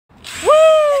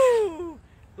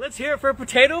let's hear it for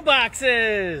potato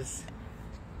boxes.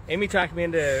 Amy talked me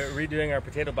into redoing our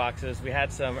potato boxes. We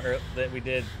had some that we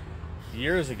did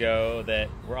years ago that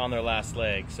were on their last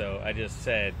leg, so I just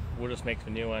said we'll just make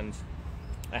some new ones.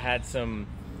 I had some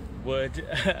wood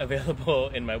available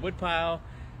in my wood pile,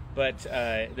 but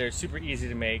they're super easy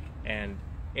to make and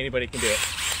anybody can do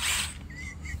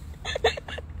it.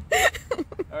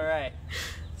 All right,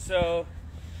 so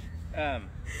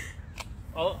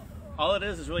all it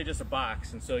is really just a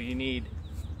box, and so you need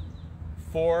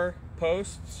 4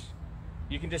 posts.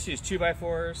 You can just use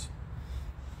 2x4s,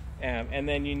 and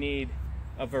then you need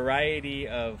a variety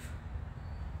of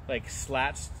like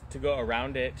slats to go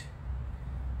around it.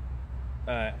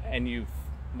 Well,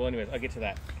 anyways, I'll get to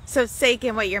that. So say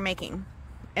again what you're making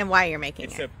and why you're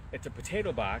making it. It's a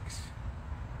potato box,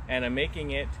 and I'm making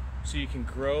it so you can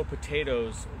grow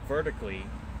potatoes vertically,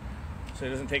 so it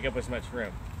doesn't take up as much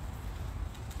room.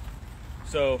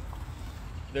 So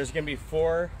there's going to be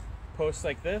 4 posts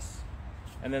like this,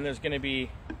 and then there's going to be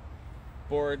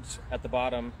boards at the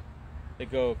bottom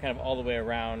that go kind of all the way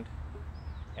around,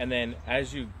 and then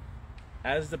as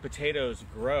the potatoes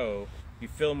grow, you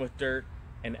fill them with dirt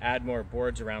and add more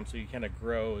boards around, so you kind of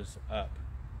grows up.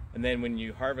 And then when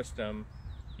you harvest them,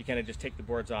 you kind of just take the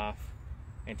boards off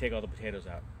and take all the potatoes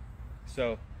out.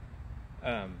 So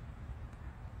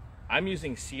I'm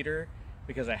using cedar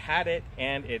because I had it,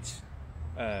 and it's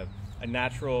a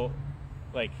natural,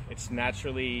 like it's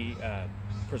naturally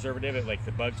preservative. Like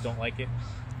the bugs don't like it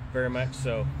very much.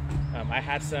 So I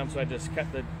had some, so I just cut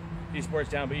these boards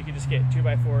down, but you can just get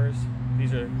 2x4s.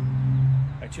 These are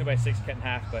a 2x6 cut in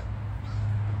half,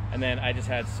 and then I just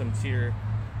had some cedar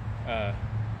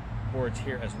boards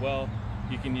here as well.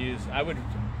 You can use,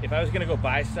 if I was gonna go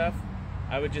buy stuff,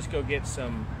 I would just go get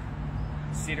some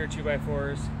cedar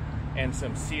 2x4s and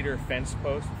some cedar fence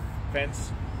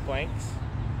planks,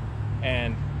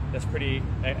 and that's pretty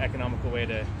economical way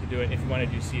to do it if you want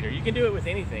to do cedar. You can do it with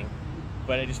anything,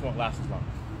 but it just won't last as long.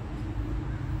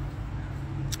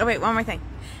 Oh wait, one more thing.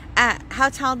 How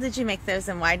tall did you make those,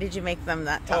 and why did you make them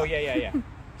that tall? Oh yeah.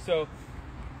 So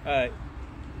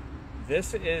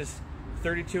this is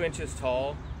 32 inches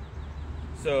tall.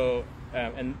 So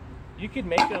and you could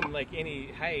make them like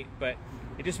any height, but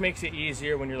it just makes it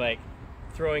easier when you're like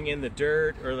throwing in the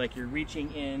dirt, or like you're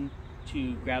reaching in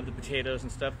to grab the potatoes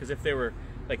and stuff. Because if they were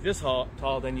like this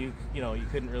tall, then you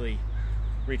couldn't really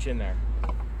reach in there.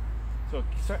 So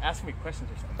start asking me questions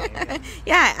or something.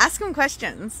 Yeah, ask him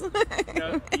questions.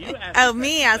 No, you ask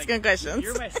me asking questions.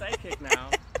 You're my sidekick now,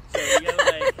 so you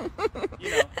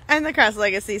gotta I'm the Cross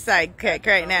Legacy sidekick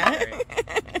right now.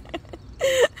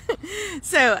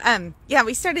 So, yeah,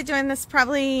 we started doing this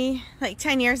probably like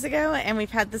 10 years ago, and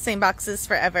we've had the same boxes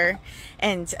forever.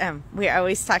 And we're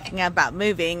always talking about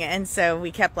moving, and so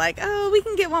we kept like, oh, we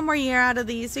can get one more year out of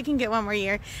these. We can get one more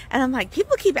year. And I'm like,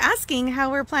 people keep asking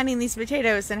how we're planting these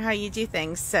potatoes and how you do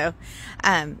things. So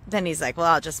then he's like, well,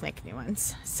 I'll just make new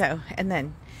ones. So, and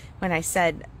then when I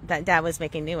said that Dad was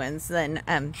making new ones, then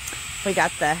we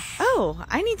got oh,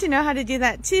 I need to know how to do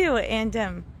that too.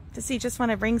 And does he just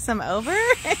want to bring some over?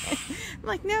 I'm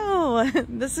like, no,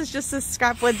 this is just a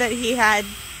scrap wood that he had.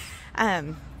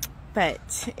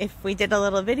 But if we did a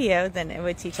little video, then it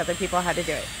would teach other people how to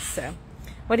do it. So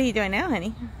what are you doing now,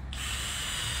 honey?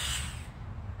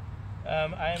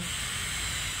 I'm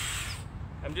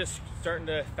just starting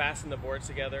to fasten the boards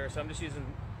together. So I'm just using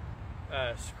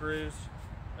screws.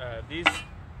 These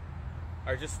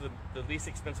are just the least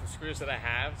expensive screws that I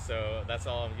have. So that's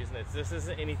all I'm using. This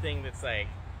isn't anything that's like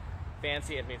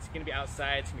fancy. I mean, it's going to be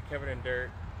outside, it's going to be covered in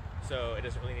dirt, so it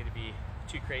doesn't really need to be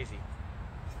too crazy.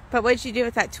 But what did you do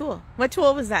with that tool? What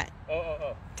tool was that?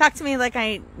 Oh. Talk to me like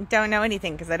I don't know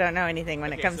anything, because I don't know anything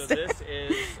when it comes to... So this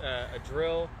is a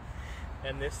drill,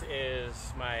 and this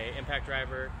is my impact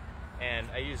driver, and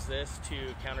I use this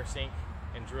to countersink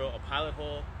and drill a pilot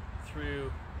hole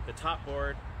through the top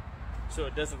board so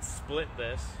it doesn't split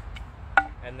this,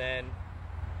 and then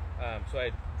so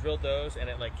I drilled those, and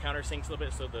it like countersinks a little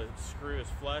bit so the screw is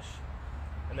flush,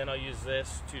 and then I'll use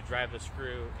this to drive the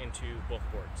screw into both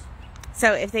boards.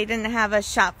 So if they didn't have a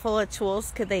shop full of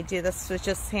tools, could they do this with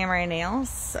just hammer and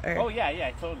nails? Or? Oh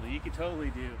yeah, totally. You could totally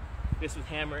do this with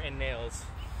hammer and nails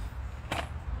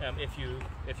if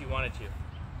you wanted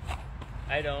to.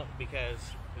 I don't, because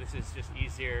this is just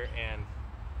easier, and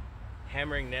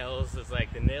hammering nails is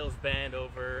like the nails bend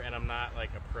over, and I'm not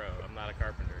like a pro. I'm not a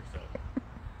carpenter, so.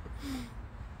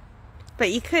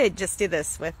 But you could just do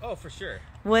this with for sure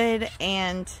wood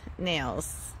and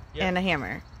nails and a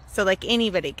hammer. So like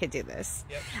anybody could do this.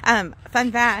 Yep.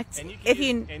 Fun fact: and you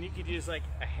could use like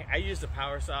a I used a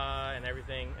power saw and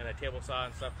everything, and a table saw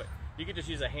and stuff, but you could just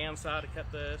use a hand saw to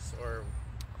cut this, or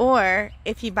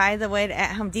if you buy the wood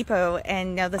at Home Depot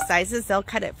and know the sizes, they'll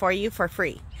cut it for you for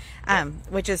free,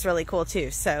 which is really cool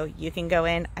too. So you can go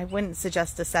in. I wouldn't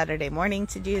suggest a Saturday morning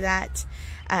to do that,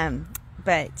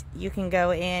 but you can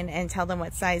go in and tell them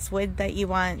what size wood that you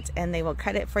want, and they will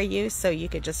cut it for you. So you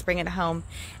could just bring it home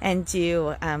and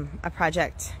do a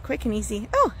project quick and easy.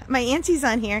 Oh, my auntie's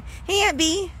on here. Hey, Aunt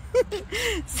B.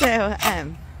 So yeah,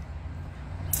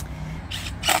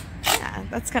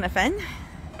 that's kind of fun.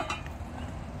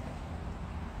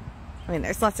 I mean,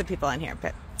 there's lots of people on here,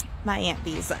 but my Aunt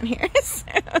B is on here,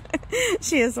 so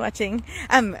she is watching,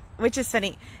 which is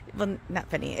funny. Well, not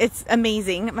funny. It's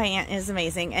amazing. My aunt is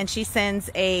amazing, and she sends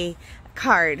a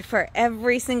card for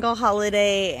every single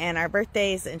holiday and our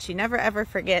birthdays, and she never ever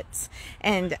forgets.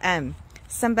 And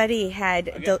somebody had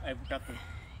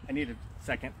I need a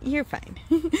second. You're fine.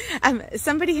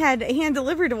 Somebody had hand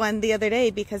delivered one the other day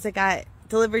because it got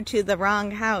delivered to the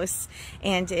wrong house,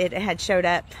 and it had showed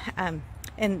up,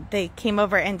 and they came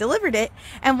over and delivered it.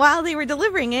 And while they were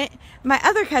delivering it, my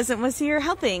other cousin was here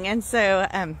helping. And so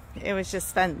it was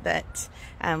just fun that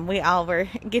we all were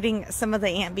getting some of the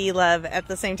Aunt B love at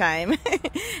the same time.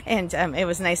 And it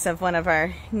was nice of one of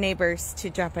our neighbors to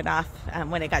drop it off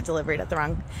when it got delivered at the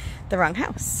wrong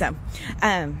house. So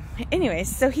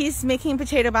anyways, so he's making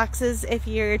potato boxes if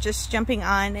you're just jumping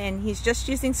on, and he's just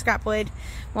using scrap wood.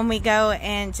 When we go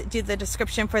and do the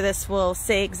description for this, we'll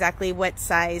say exactly what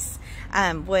size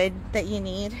wood that you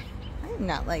need. I'm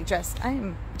not like dressed.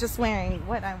 I'm just wearing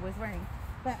what I was wearing.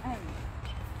 But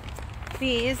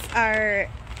these are,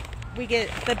 we get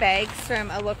the bags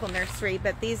from a local nursery,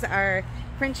 but these are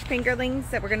French fingerlings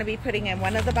that we're going to be putting in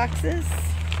one of the boxes.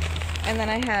 And then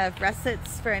I have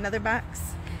russets for another box.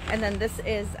 And then this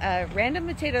is a random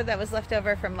potato that was left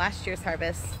over from last year's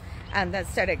harvest that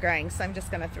started growing. So I'm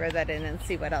just going to throw that in and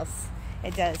see what else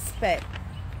it does. But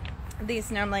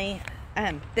these normally,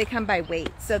 they come by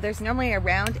weight. So there's normally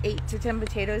around 8 to 10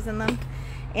 potatoes in them.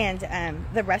 And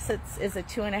the russets is a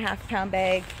 2.5 pound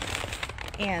bag.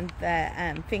 And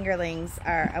the fingerlings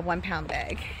are a 1 pound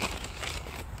bag.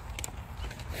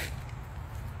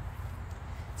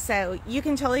 So you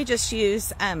can totally just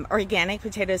use organic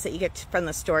potatoes that you get from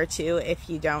the store too, if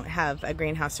you don't have a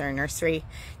greenhouse or a nursery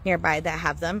nearby that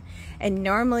have them. And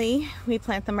normally we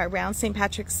plant them around St.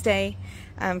 Patrick's Day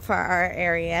for our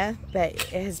area, but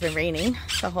it has been raining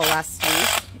the whole last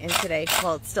week and today.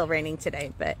 Well, it's still raining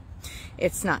today, but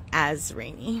it's not as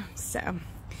rainy. So,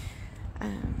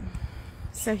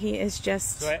 so he is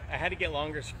just... So I had to get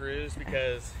longer screws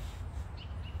because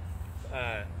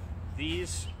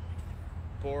these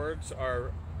boards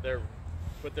are,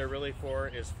 what they're really for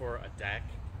is for a deck,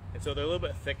 and so they're a little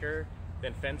bit thicker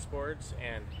than fence boards,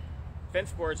 and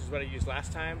fence boards is what I used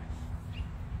last time.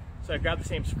 So I grabbed the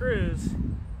same screws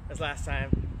as last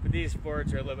time, but these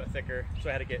boards are a little bit thicker, so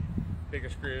I had to get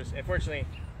bigger screws. And fortunately,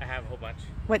 I have a whole bunch.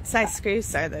 What size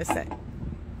screws are those that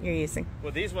you're using?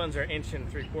 Well, these ones are 1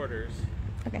 3/4.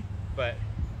 Okay. But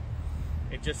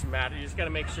it just matters. You just got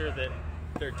to make sure that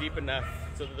they're deep enough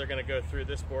so that they're going to go through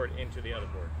this board into the other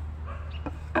board.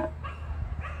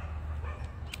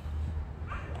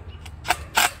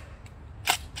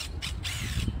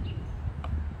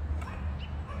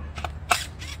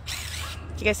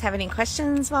 Do you guys have any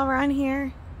questions while we're on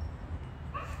here?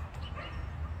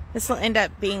 This will end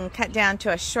up being cut down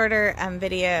to a shorter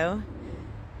video.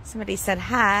 Somebody said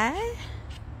hi.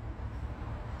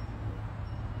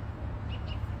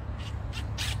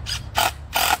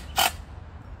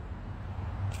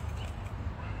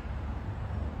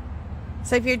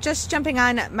 So if you're just jumping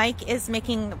on, Mike is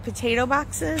making potato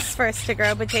boxes for us to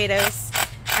grow potatoes.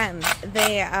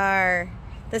 They are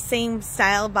the same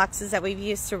style boxes that we've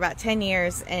used for about 10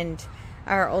 years, and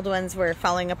our old ones were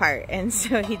falling apart. And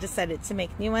so he decided to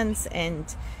make new ones and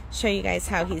show you guys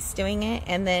how he's doing it.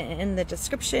 And then in the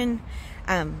description,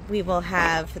 we will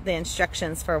have the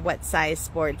instructions for what size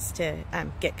boards to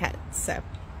get cut. So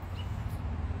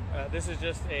this is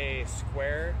just a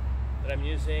square that I'm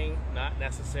using, not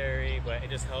necessary, but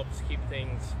it just helps keep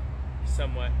things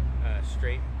somewhat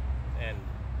straight and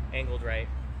angled right.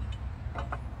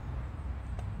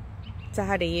 So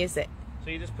how to use it? So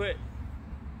you just put,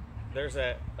 there's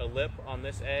a lip on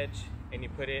this edge, and you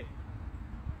put it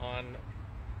on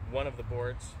one of the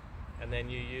boards, and then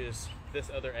you use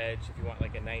this other edge if you want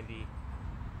like a 90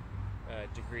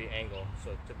 degree angle,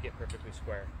 so to get perfectly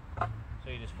square.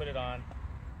 So you just put it on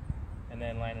and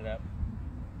then line it up.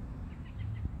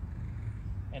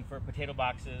 And for potato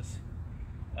boxes,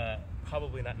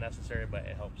 probably not necessary, but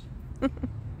it helps.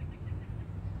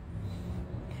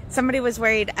 Somebody was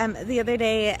worried the other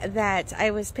day that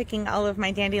I was picking all of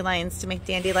my dandelions to make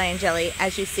dandelion jelly.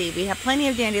 As you see, we have plenty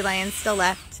of dandelions still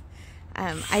left.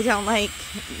 I don't like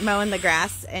mowing the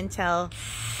grass until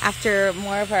after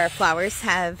more of our flowers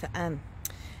have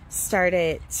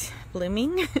started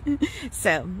blooming.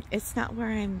 So it's not where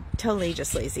I'm totally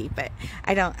just lazy, but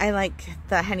I like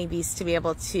the honeybees to be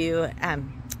able to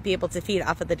feed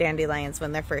off of the dandelions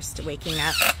when they're first waking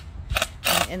up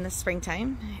in the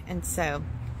springtime. And so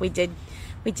we did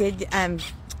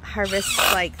harvest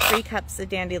like 3 cups of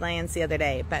dandelions the other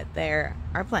day, but there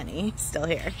are plenty still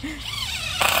here.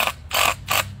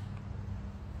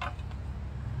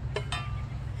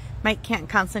 Mike can't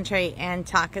concentrate and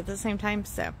talk at the same time,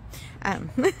 so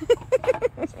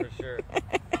that's for sure.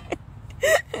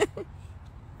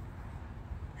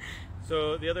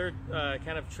 So the other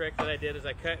kind of trick that I did is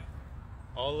I cut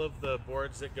all of the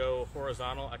boards that go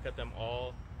horizontal. I cut them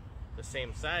all the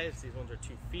same size. These ones are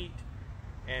 2 feet,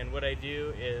 and what I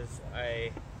do is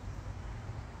I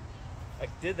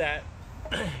did that,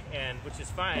 and which is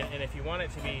fine. And if you want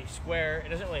it to be square, it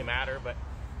doesn't really matter, but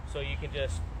so you can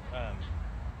just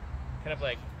kind of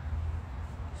like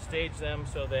stage them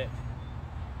so that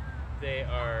they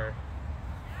are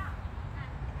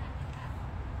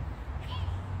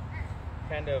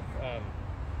kind of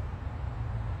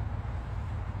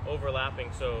overlapping,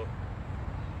 so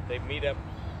they meet up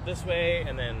this way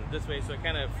and then this way, so it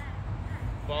kind of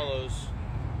follows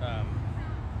kind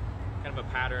of a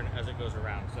pattern as it goes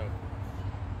around. So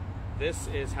this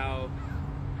is how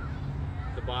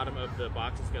the bottom of the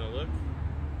box is going to look.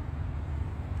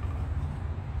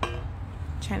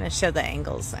 Trying to show the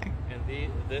angles there. And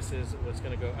this is what's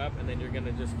going to go up, and then you're going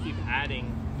to just keep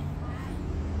adding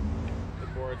the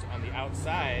boards on the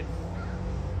outside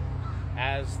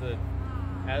as the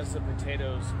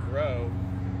potatoes grow.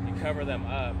 You cover them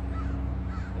up,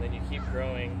 and then you keep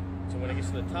growing. So when it gets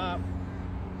to the top,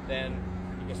 then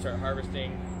you can start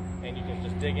harvesting, and you can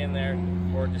just dig in there,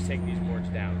 or just take these boards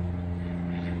down.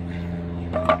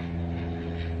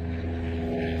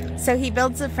 So he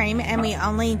builds a frame, and we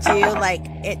only do like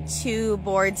it 2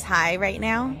 boards high right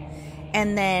now,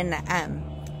 and then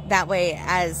that way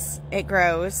as it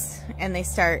grows and they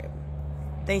start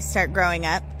growing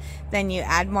up, then you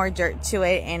add more dirt to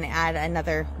it and add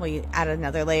another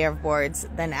layer of boards,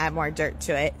 then add more dirt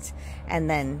to it, and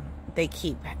then they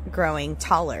keep growing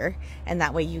taller, and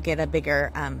that way you get a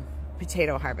bigger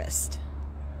potato harvest.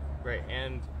 Right,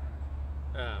 and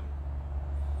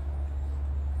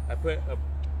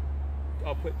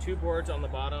I'll put 2 boards on the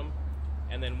bottom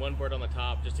and then 1 board on the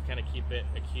top, just to kind of keep it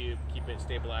a cube, keep it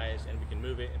stabilized, and we can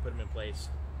move it and put them in place.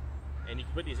 And you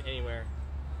can put these anywhere.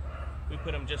 We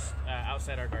put them just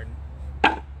outside our garden.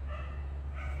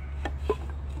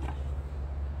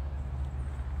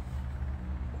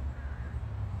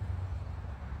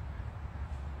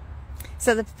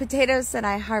 So the potatoes that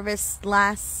I harvest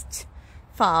last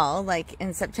fall, like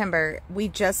in September, we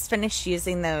just finished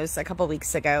using those a couple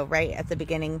weeks ago, right at the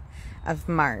beginning of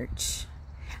March.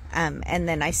 And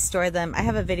then I store them. I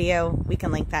have a video, we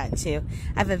can link that too.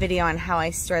 I have a video on how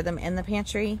I store them in the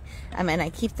pantry, and I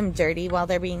keep them dirty while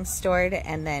they're being stored,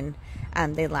 and then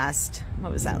they last,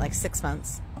 what was that, like 6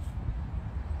 months?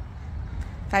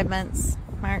 5 months,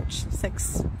 March,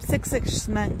 six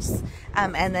months.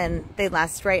 And then they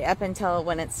last right up until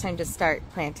when it's time to start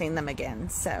planting them again.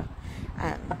 So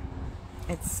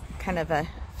it's kind of a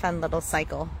fun little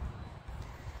cycle.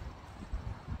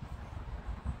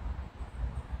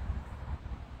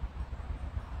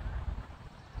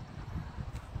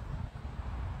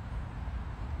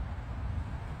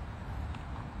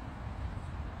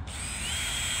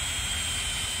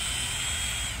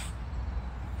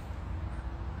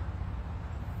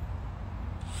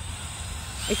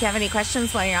 If you have any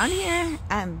questions while you're on here,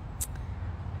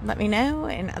 let me know.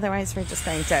 And otherwise, we're just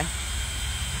going to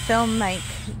film Mike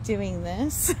doing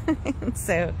this.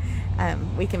 So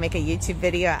we can make a YouTube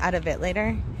video out of it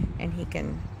later, and he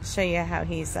can show you how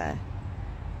he's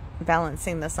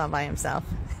balancing this all by himself.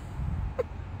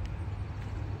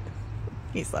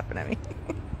 He's laughing at me.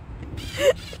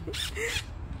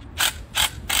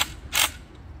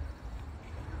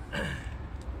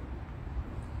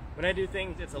 When I do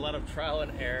things, it's a lot of trial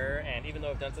and error, and even though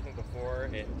I've done something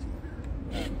before, it's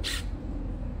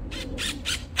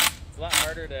a lot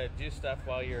harder to do stuff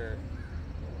while you're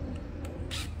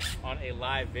on a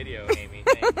live video, Amy.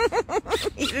 Thanks.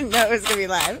 You didn't know it was going to be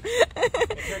live.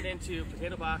 It turned into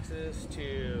potato boxes,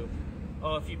 to,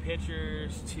 a few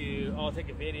pictures, to, I'll take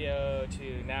a video,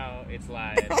 to now it's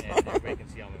live, and everybody can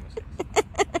see all my mistakes.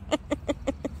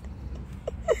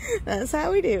 That's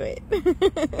how we do it.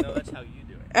 No, that's how you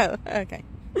do it. Oh, okay.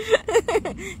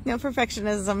 No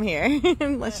perfectionism here.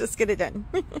 Let's just get it done.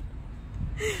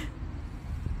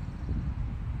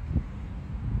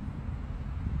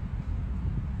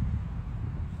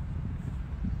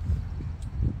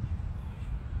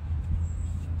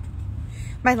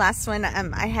 My last one,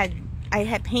 I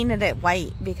had painted it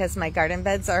white because my garden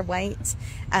beds are white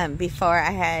before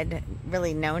I had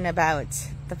really known about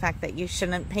the fact that you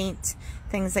shouldn't paint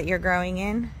things that you're growing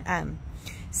in.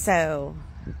 So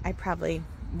I probably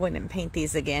wouldn't paint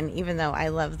these again, even though I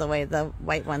love the way the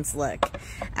white ones look.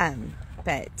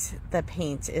 But the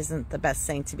paint isn't the best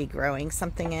thing to be growing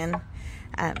something in.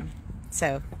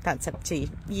 So that's up to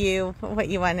you, what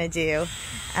you want to do.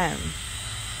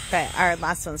 But our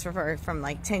last ones were from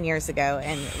like 10 years ago,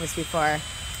 and it was before,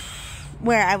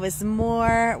 where I was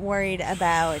more worried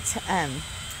about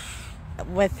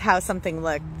with how something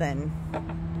looked than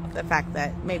the fact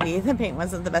that maybe the paint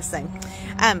wasn't the best thing.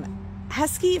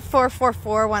 Husky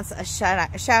 444 wants a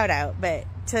shout out, but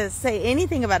to say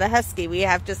anything about a husky, we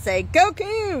have to say go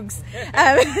Cougs.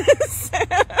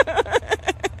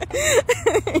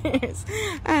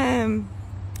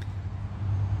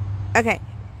 Okay.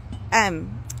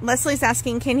 Leslie's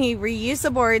asking, can he reuse the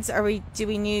boards, or do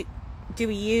we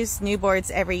use new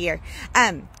boards every year?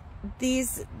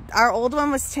 Our old one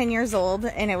was 10 years old,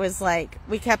 and it was like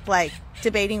we kept like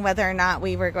debating whether or not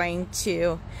we were going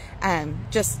to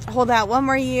just hold out one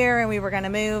more year and we were going to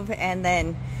move. And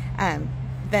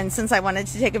then since I wanted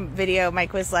to take a video,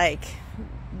 Mike was like,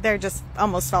 they're just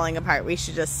almost falling apart, we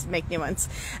should just make new ones.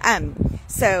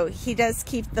 So he does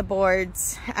keep the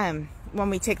boards. When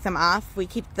we take them off, we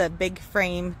keep the big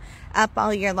frame up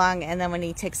all year long, and then when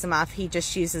he takes them off, he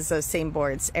just uses those same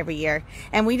boards every year.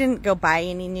 And we didn't go buy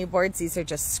any new boards. These are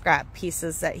just scrap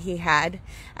pieces that he had.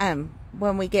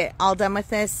 When we get all done with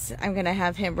this, I'm going to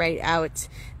have him write out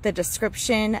the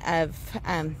description of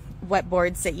what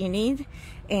boards that you need,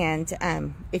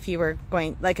 and if you were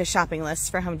going like a shopping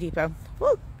list for Home Depot,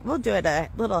 we'll do it a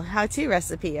little how-to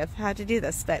recipe of how to do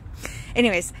this. But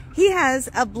anyways, he has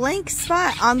a blank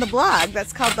spot on the blog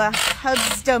that's called the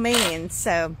Hub's domain.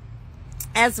 So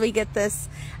as we get this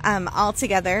all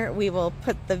together, we will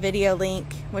put the video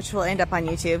link, which will end up on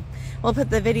YouTube. We'll put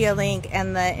the video link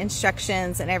and the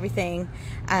instructions and everything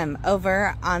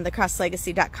over on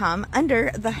thecrosslegacy.com under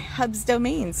the Hub's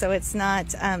domain, so it's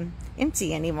not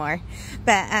empty anymore.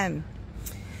 But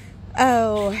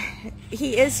oh,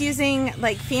 he is using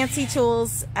like fancy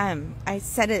tools. I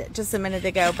said it just a minute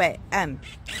ago, but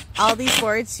all these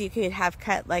boards you could have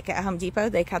cut like at Home Depot.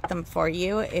 They cut them for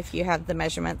you if you have the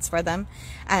measurements for them.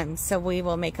 So we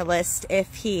will make a list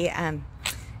if you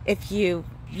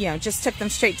just took them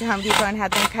straight to Home Depot and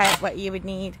had them cut, what you would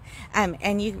need.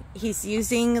 He's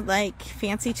using like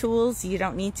fancy tools. You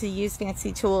don't need to use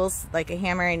fancy tools. Like a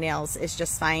hammer and nails is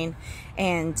just fine.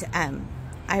 And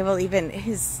I will even,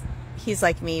 he's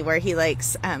like me, where he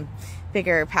likes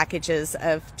bigger packages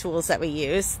of tools that we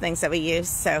use, things that we use.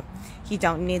 So you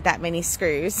don't need that many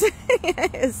screws.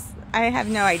 I have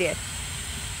no idea.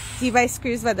 Do you buy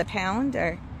screws by the pound,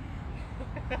 or?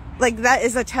 Like that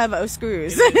is a tub of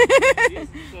screws. So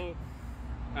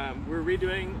we're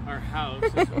redoing our house,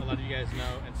 as a lot of you guys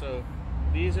know, and so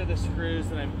these are the screws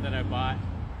that I bought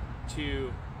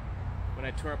to, when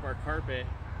I tore up our carpet,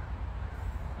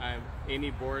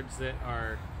 any boards that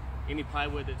are, any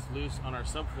plywood that's loose on our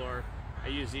subfloor, I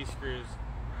use these screws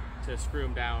to screw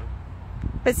them down.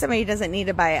 But somebody doesn't need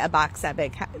to buy a box that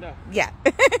big. No. Yeah.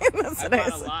 I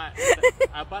bought a lot.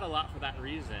 I bought a lot for that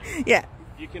reason. Yeah.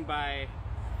 You can buy,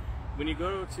 when you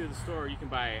go to the store, you can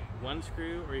buy one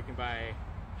screw or you can buy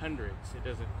hundreds. It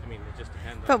doesn't, I mean, it just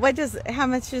depends. But how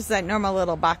much is that normal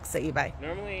little box that you buy?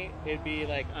 Normally it'd be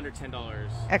like under $10.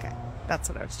 Okay, that's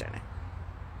what I was doing.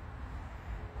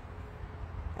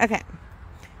 Okay.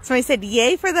 Somebody said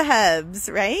yay for the hubs,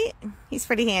 right? He's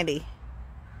pretty handy.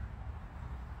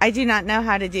 I do not know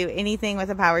how to do anything with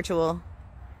a power tool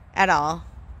at all.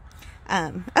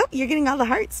 Oh, you're getting all the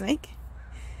hearts, Mike.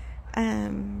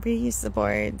 Reuse the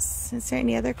boards. Is there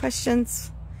any other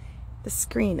questions? The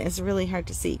screen is really hard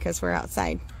to see because we're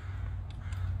outside.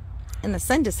 And the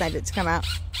sun decided to come out.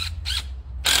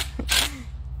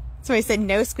 Somebody said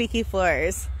no squeaky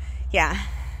floors. Yeah.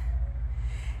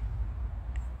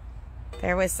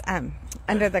 There was,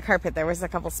 under the carpet, there was a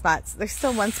couple spots. There's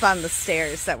still one spot on the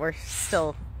stairs that we're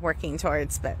still working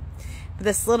towards, but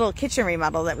this little kitchen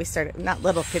remodel that we started, not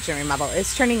little kitchen remodel,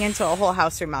 is turning into a whole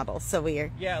house remodel. So we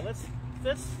are. Yeah, let's,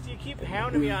 you keep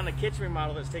hounding me on a kitchen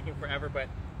remodel that's taking forever, but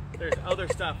there's other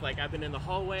stuff. Like I've been in the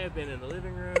hallway, I've been in the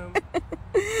living room,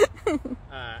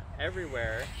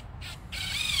 everywhere.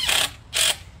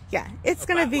 Yeah, it's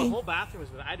going to be... The whole bathroom has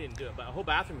been... I didn't do it, but the whole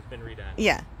bathroom has been redone.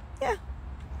 Yeah. Yeah.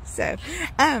 So,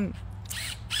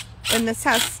 when this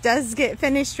house does get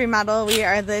finished remodel, we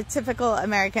are the typical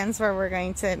Americans where we're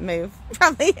going to move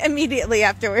probably immediately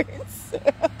afterwards.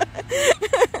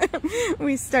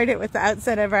 We started with the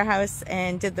outside of our house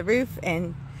and did the roof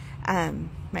and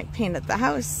Mike painted the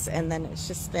house, and then it's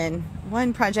just been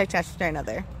one project after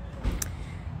another.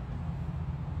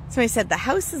 So he said the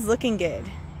house is looking good.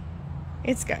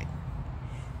 It's good.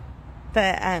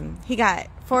 He got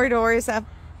 4 doors up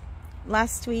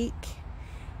last week,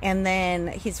 and then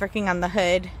he's working on the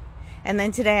hood. And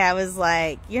then today I was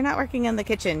like, you're not working on the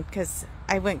kitchen, because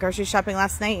I went grocery shopping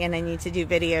last night and I need to do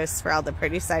videos for all the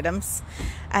produce items.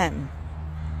 And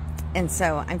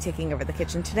so I'm taking over the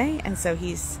kitchen today, and so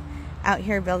he's out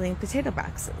here building potato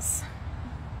boxes.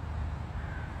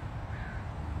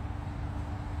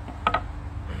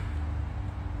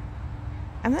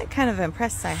 I'm like kind of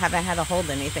impressed I haven't had to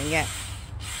hold anything yet.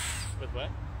 With what?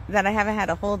 That I haven't had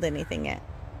to hold anything yet.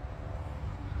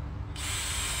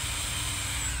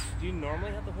 Do you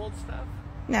normally have to hold stuff?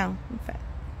 No, in fact.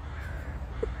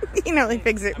 He normally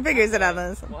figures it out on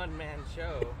this one. One-man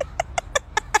show.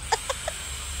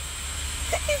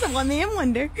 He's a one-man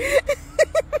wonder.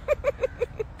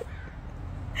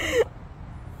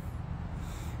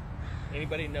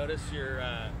 Anybody notice your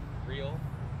reel?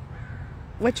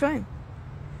 Which one?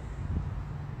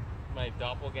 My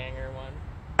doppelganger one.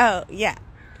 Oh, yeah.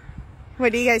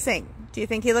 What do you guys think? Do you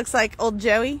think he looks like old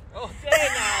Joey? Oh, hey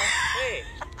now. Hey,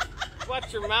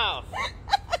 watch your mouth.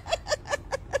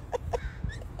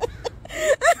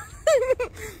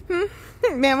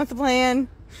 Man with a Plan.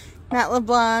 Matt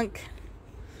LeBlanc.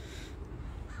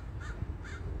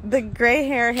 The gray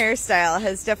hair hairstyle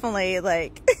has definitely,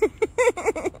 like,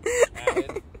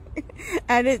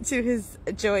 added to his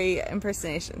Joey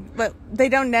impersonation. But they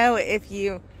don't know if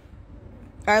you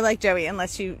are like Joey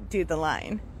unless you do the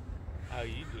line. How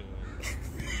you doing?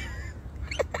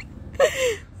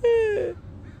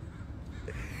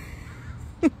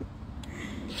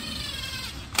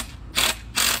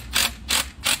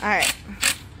 All right.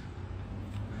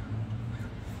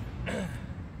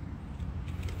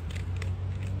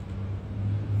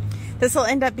 This will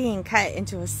end up being cut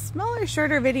into a smaller,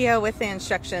 shorter video with the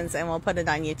instructions, and we'll put it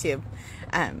on YouTube.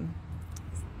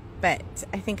 But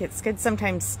I think it's good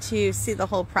sometimes to see the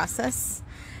whole process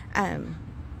and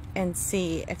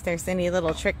see if there's any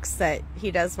little tricks that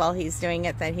he does while he's doing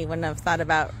it that he wouldn't have thought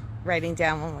about writing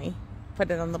down when we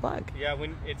put it on the blog. Yeah,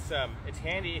 when it's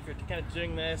handy if you're kind of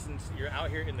doing this and you're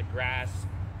out here in the grass,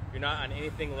 you're not on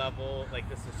anything level. Like,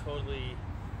 this is totally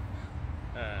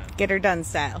get her done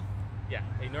style. Yeah,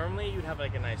 like normally you'd have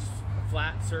like a nice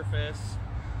flat surface,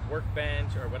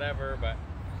 workbench or whatever, but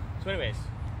so anyways,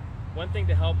 one thing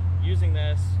to help using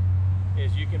this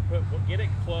is you can get it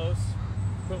close,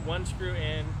 put one screw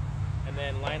in, and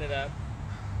then line it up,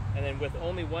 and then with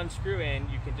only one screw in,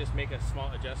 you can just make a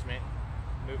small adjustment,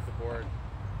 move the board,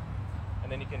 and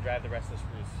then you can drive the rest of the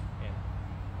screws in.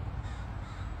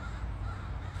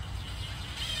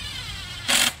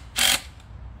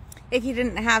 If you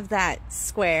didn't have that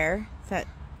square,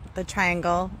 the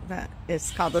triangle that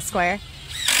is called the square,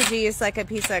 could you use like a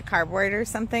piece of cardboard or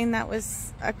something that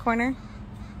was a corner?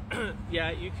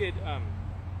 Yeah, you could.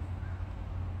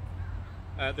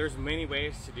 There's many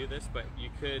ways to do this, but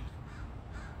you could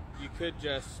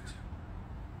just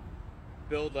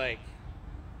build like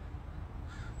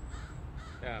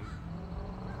you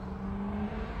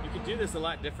could do this a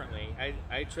lot differently.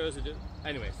 I chose to do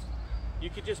anyways. You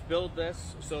could just build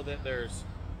this so that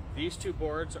these two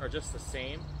boards are just the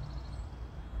same,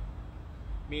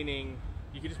 meaning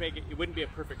you could just make it wouldn't be a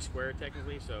perfect square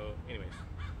technically, so anyways,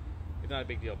 it's not a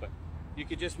big deal, but you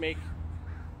could just make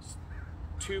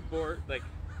two board, like,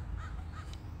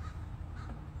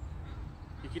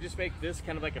 you could just make this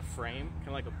kind of like a frame, kind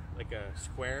of like a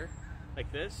square,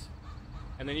 like this,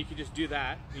 and then you could just do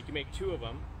that. You can make two of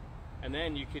them, and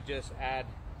then you could just add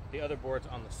the other boards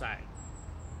on the side.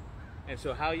 And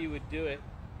so how you would do it,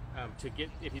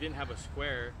 if you didn't have a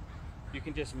square, you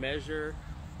can just measure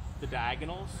the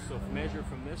diagonals. So measure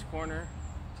from this corner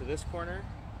to this corner,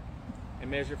 and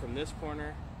measure from this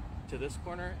corner to this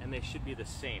corner, and they should be the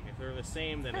same. If they're the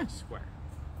same, then it's square.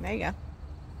 There you go.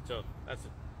 So that's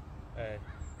a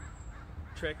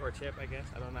trick or tip, I guess.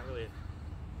 I don't know, not really a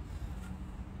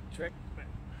trick, but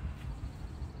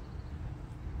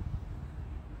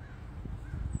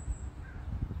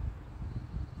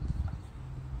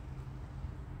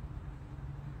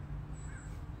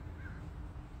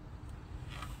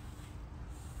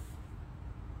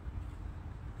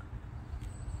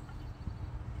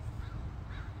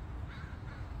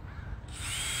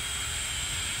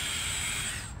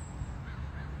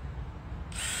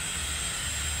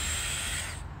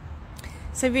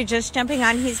So if you're just jumping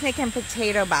on, he's making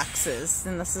potato boxes,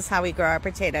 and this is how we grow our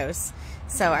potatoes.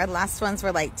 So our last ones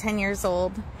were like 10 years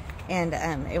old, and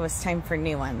it was time for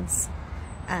new ones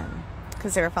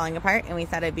because they were falling apart, and we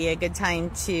thought it'd be a good time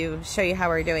to show you how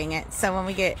we're doing it. So when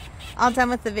we get all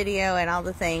done with the video and all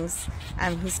the things,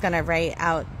 he's going to write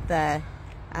out the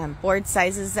board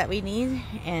sizes that we need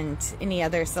and any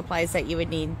other supplies that you would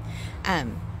need.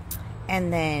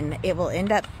 And then it will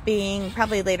end up being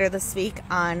probably later this week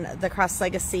on the Cross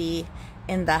Legacy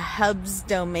in the hubs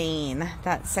domain,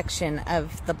 that section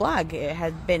of the blog. It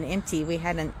had been empty. We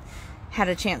hadn't had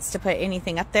a chance to put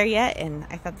anything up there yet, and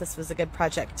I thought this was a good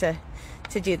project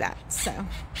to do that. So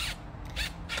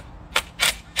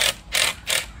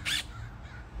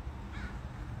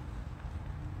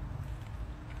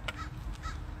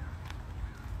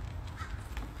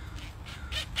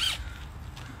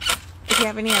if you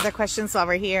have any other questions while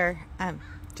we're here,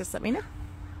 just let me know.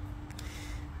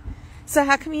 So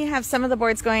how come you have some of the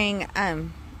boards going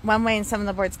one way and some of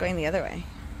the boards going the other way?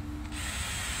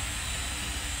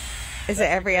 Is it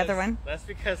every other one? That's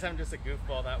because I'm just a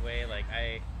goofball that way. Like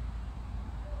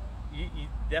you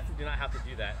definitely do not have to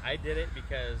do that. I did it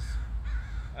because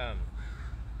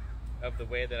of the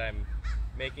way that I'm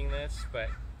making this, but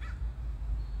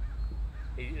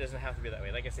it doesn't have to be that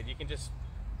way. Like I said, you can just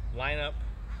line up.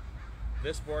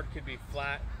 This board could be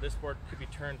flat, this board could be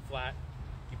turned flat.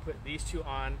 You put these two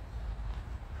on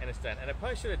and it's done. And I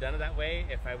probably should have done it that way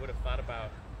if I would have thought about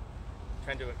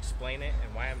trying to explain it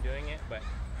and why I'm doing it, but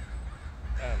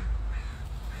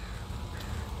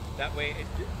that way,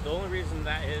 the only reason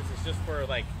that is just for,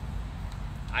 like,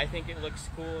 I think it looks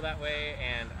cool that way,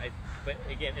 but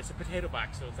again, it's a potato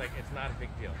box, so it's like, it's not a big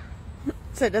deal.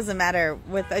 So it doesn't matter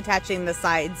with attaching the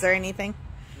sides or anything?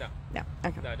 No. No,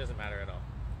 okay. No, it doesn't matter at all.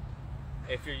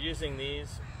 If you're using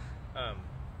these,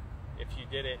 if you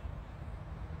did it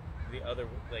the other,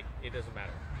 like, it doesn't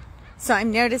matter. So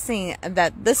I'm noticing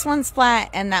that this one's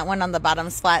flat and that one on the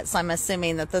bottom's flat, so I'm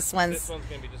assuming that this one's going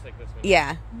to be just like this one.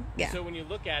 Yeah, yeah. So when you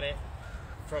look at it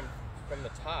from the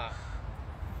top,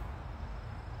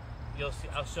 you'll see,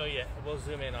 I'll show you, we'll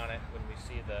zoom in on it when we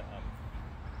see the,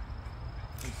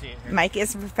 you can see it here. Mike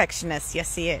is a perfectionist,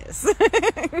 yes he is.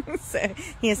 So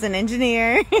he is an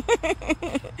engineer.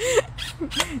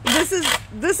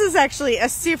 This is actually a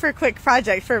super quick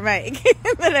project for Mike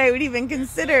that I would even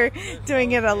consider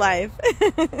doing it alive.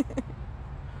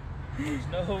 There's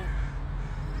no,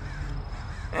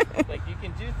 like, you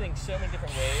can do things so many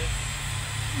different ways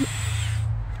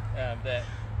that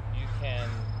you can,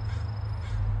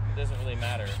 it doesn't really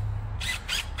matter.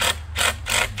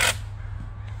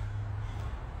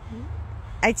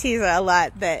 I tease a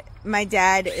lot that my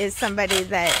dad is somebody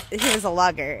that he was a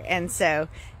logger, and so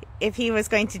if he was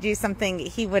going to do something,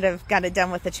 he would have got it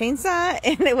done with a chainsaw,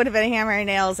 and it would have been a hammer and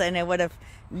nails, and it would have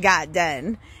got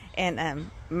done. And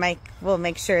Mike will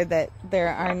make sure that there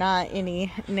are not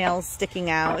any nails sticking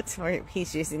out, or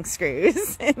he's using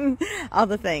screws and all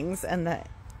the things, and that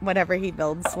whatever he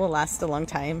builds will last a long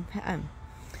time.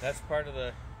 That's part of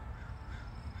the,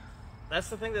 that's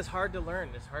the thing that's hard to learn.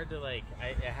 It's hard to, like,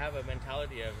 I have a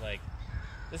mentality of, like,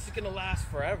 this is going to last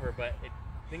forever, but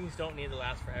things don't need to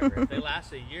last forever. If they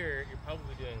last a year, you're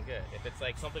probably doing good. If it's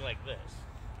like something like this.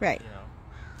 Right. You know?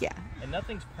 Yeah. And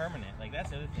nothing's permanent. Like,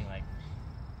 that's the other thing. Like,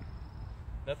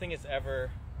 nothing is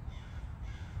ever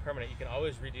permanent. You can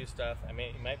always redo stuff. I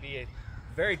mean, it might be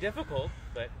very difficult,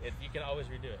 but you can always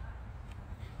redo it.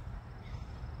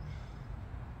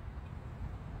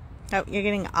 Oh, you're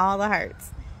getting all the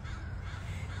hearts.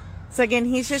 So again,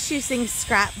 he's just using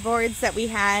scrap boards that we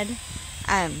had.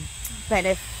 But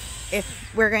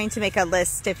if we're going to make a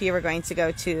list, if you were going to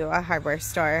go to a hardware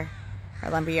store or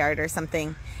lumber yard or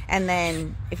something, and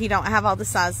then if you don't have all the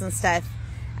saws and stuff,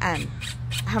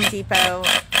 Home Depot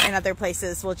and other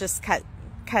places will just cut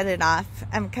it off,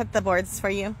 cut the boards for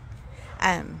you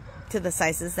to the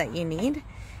sizes that you need.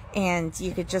 And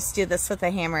you could just do this with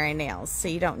a hammer and nails, so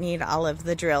you don't need all of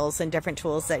the drills and different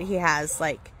tools that he has.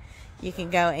 Like, you can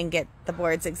go and get the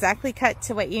boards exactly cut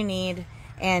to what you need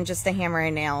and just a hammer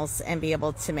and nails and be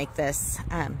able to make this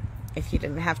if you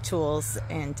didn't have tools.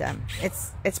 And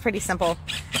it's pretty simple.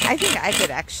 I think I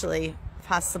could actually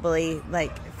possibly,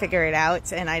 like, figure it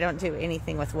out, and I don't do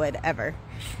anything with wood ever,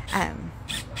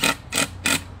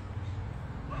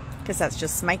 because that's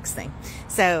just Mike's thing.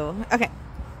 So okay,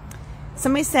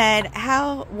 somebody said,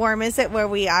 how warm is it where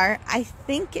we are? I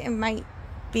think it might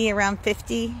be around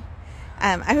 50.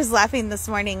 I was laughing this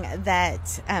morning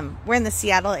that we're in the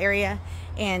Seattle area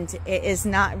and it is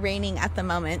not raining at the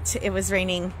moment. It was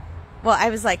raining. Well, I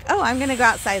was like, oh, I'm going to go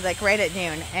outside like right at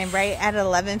noon. And right at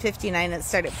 11:59, it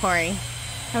started pouring.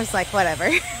 I was like, whatever.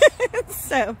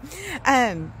 So,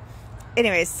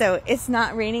 anyways, so it's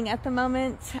not raining at the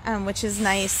moment, which is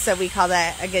nice. So we call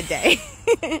that a good day.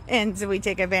 And we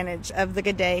take advantage of the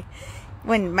good day.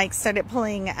 When Mike started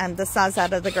pulling the saws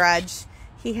out of the garage,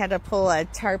 he had to pull a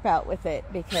tarp out with it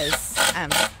because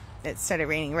it started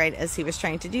raining right as he was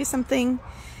trying to do something.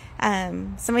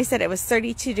 Somebody said it was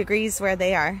 32 degrees where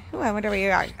they are. Oh, I wonder where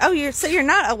you are. Oh, you're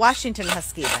not a Washington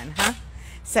Husky then, huh?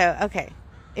 So, okay.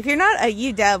 If you're not a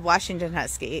UW Washington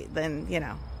Husky, then, you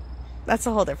know, that's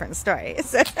a whole different story.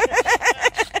 So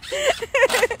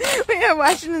we have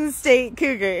Washington State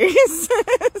Cougars.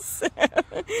 So,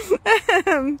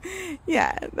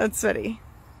 yeah, that's funny.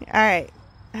 All right,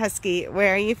 Husky,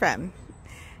 where are you from?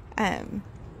 Let's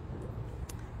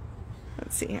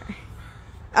see here.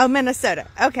 Oh, Minnesota.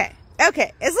 Okay.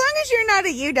 Okay. As long as you're not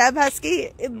a UW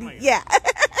Husky, yeah.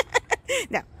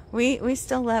 No, we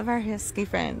still love our Husky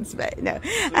friends, but no. So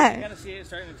you gotta see it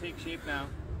starting to take shape now.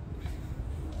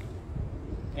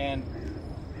 And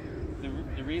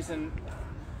the reason,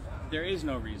 there is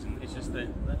no reason. It's just that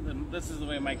this is the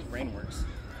way Mike's brain works.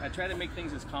 I try to make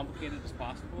things as complicated as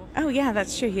possible. Oh yeah,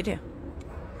 that's true. You do.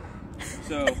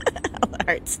 So. That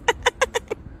hurts.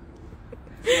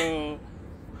 So.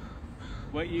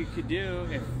 What you could do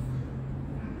if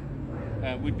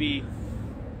would be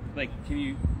like, can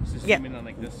you just zoom in on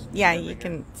like this? Yeah, you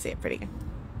can see it pretty good.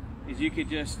 Is you could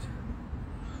just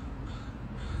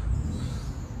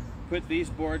put these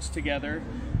boards together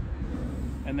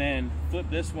and then flip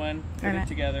this one, put it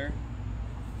together.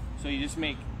 So you just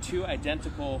make two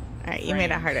identical. All right, you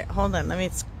made it harder. Hold on, let me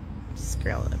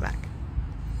scroll it back.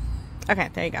 Okay,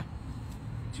 there you go.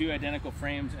 Two identical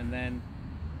frames, and then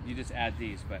you just add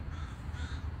these, but.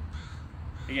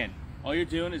 Again, all you're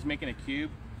doing is making a cube,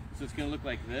 so it's going to look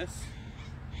like this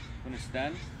when it's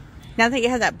done. Now that you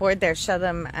have that board there, show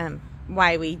them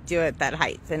why we do it that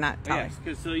height and not taller. Yes,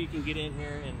 because so you can get in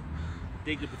here and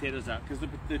dig the potatoes out, because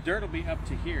the dirt will be up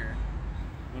to here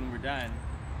when we're done,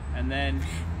 and then...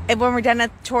 And when we're done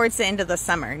towards the end of the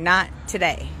summer, not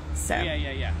today. So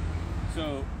Yeah.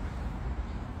 So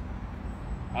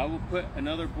I will put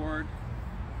another board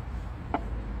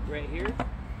right here.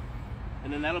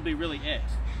 And then that'll be really it.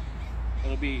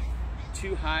 It'll be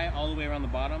two high all the way around the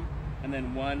bottom, and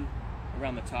then one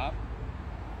around the top.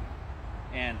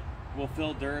 And we'll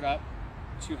fill dirt up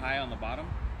too high on the bottom.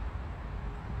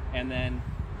 And then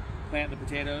plant the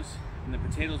potatoes, and the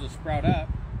potatoes will sprout up.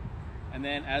 And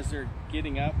then as they're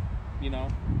getting up, you know,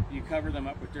 you cover them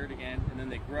up with dirt again, and then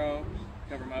they grow,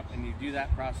 cover them up, and you do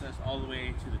that process all the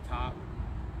way to the top.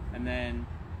 And then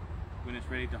when it's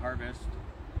ready to harvest,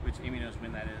 which Amy knows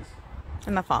when that is,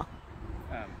 in the fall.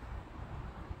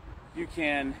 You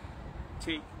can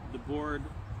take the board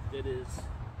that is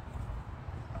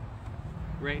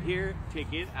right here,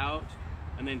 take it out,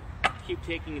 and then keep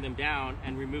taking them down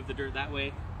and remove the dirt that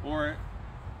way, or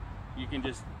you can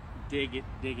just dig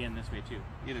in this way too.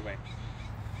 Either way.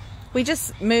 We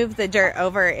just move the dirt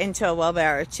over into a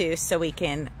wheelbarrow too, so we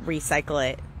can recycle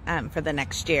it for the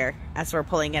next year as we're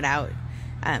pulling it out.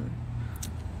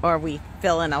 Or we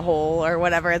fill in a hole or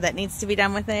whatever that needs to be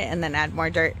done with it, and then add more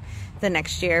dirt the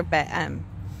next year. But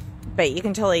you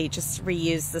can totally just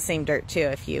reuse the same dirt too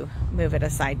if you move it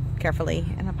aside carefully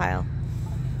in a pile.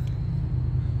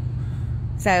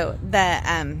 So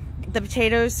the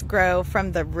potatoes grow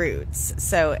from the roots.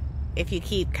 So if you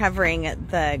keep covering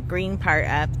the green part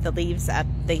up, the leaves up,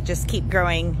 they just keep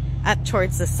growing up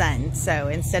towards the sun. So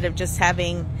instead of just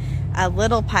having a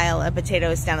little pile of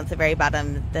potatoes down at the very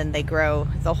bottom, then they grow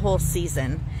the whole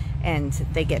season, and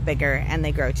they get bigger and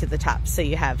they grow to the top. So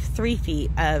you have 3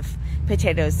 feet of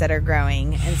potatoes that are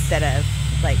growing instead of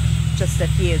like just a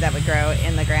few that would grow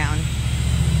in the ground.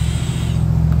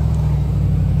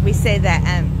 We say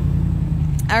that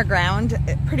our ground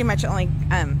pretty much only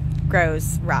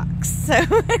grows rocks, so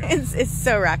it's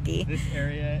so rocky. This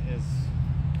area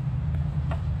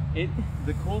is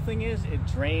the cool thing is it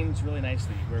drains really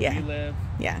nicely where we live.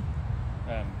 Yeah.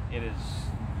 It is,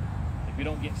 like, we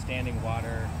don't get standing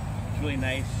water. It's really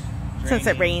nice draining. Since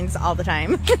it rains all the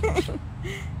time.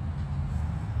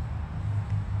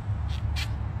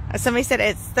 Somebody said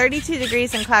it's 32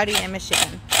 degrees and cloudy in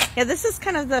Michigan. Yeah, this is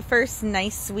kind of the first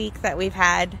nice week that we've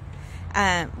had,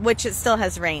 which it still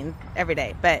has rain every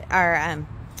day, but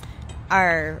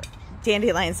our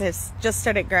dandelions have just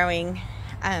started growing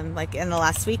like in the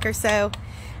last week or so.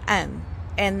 And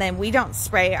then we don't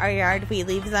spray our yard. We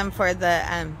leave them for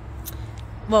the,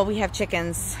 well, we have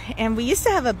chickens, and we used to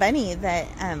have a bunny that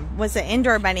was an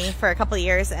indoor bunny for a couple of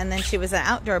years, and then she was an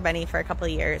outdoor bunny for a couple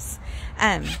of years.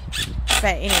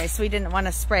 But anyways, we didn't want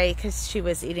to spray because she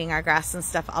was eating our grass and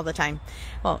stuff all the time.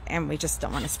 Well, and we just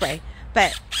don't want to spray.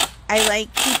 But I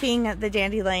like keeping the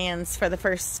dandelions for the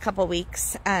first couple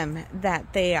weeks that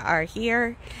they are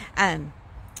here,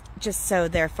 just so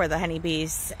they're for the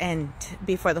honeybees and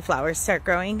before the flowers start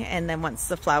growing. And then once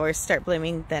the flowers start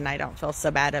blooming, then I don't feel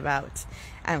so bad about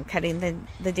cutting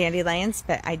the dandelions.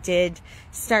 But I did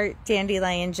start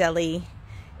dandelion jelly,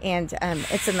 and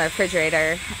it's in the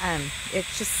refrigerator.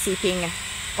 It's just seeping.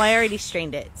 Well, I already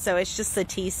strained it, so it's just the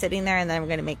tea sitting there, and then I'm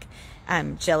going to make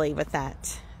jelly with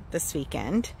that this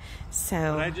weekend.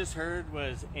 So what I just heard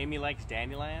was Amy likes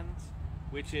dandelions,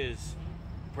 which is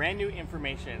brand new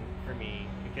information for me,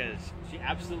 because she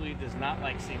absolutely does not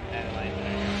like seeing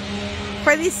dandelions.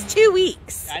 For these 2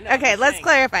 weeks. I know, okay, let's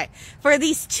clarify. For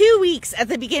these 2 weeks at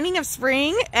the beginning of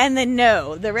spring, and then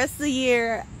no, the rest of the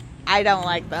year, I don't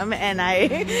like them, and I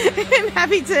am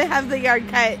happy to have the yard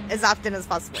cut as often as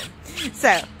possible.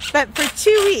 So, but for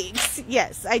 2 weeks,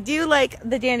 yes, I do like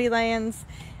the dandelions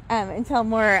until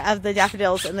more of the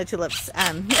daffodils and the tulips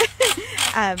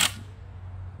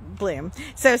bloom.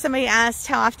 So somebody asked,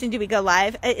 how often do we go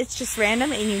live? It's just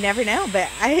random, and you never know, but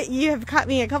you have caught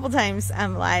me a couple times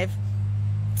live.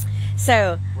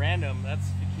 So random, that's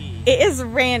the key. It is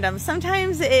random.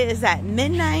 Sometimes it is at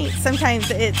midnight. Sometimes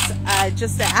it's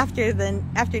just after the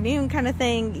afternoon kind of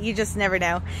thing. You just never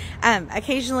know.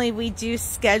 Occasionally we do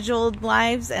scheduled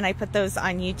lives, and I put those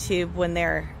on YouTube when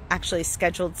they're actually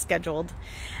scheduled.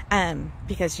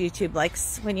 Because YouTube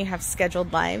likes when you have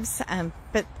scheduled lives.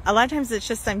 But a lot of times it's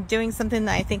just I'm doing something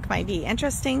that I think might be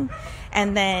interesting,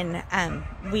 and then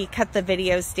we cut the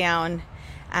videos down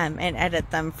and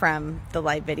edit them from the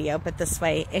live video. But this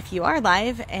way, if you are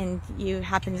live and you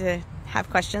happen to have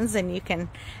questions, then you can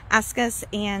ask us,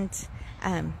 and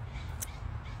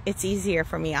it's easier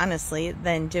for me, honestly,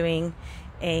 than doing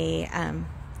a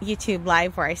YouTube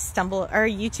live where I stumble, or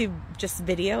YouTube just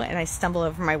video and I stumble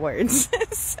over my words.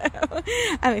 So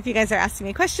if you guys are asking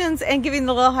me questions and giving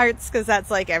the little hearts, because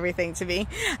that's like everything to me,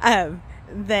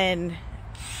 then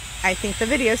I think the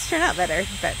videos turn out better.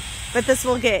 But this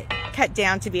will get cut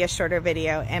down to be a shorter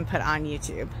video and put on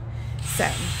YouTube. So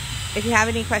if you have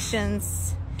any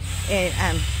questions,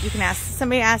 you can ask.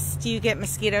 Somebody asked, do you get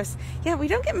mosquitoes? Yeah, we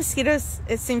don't get mosquitoes,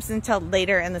 it seems, until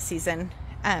later in the season.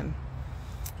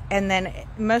 And then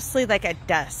mostly like at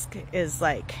dusk is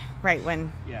like right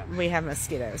when we have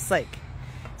mosquitoes. Like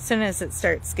as soon as it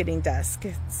starts getting dusk,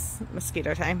 it's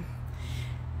mosquito time.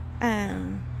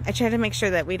 I try to make sure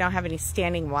that we don't have any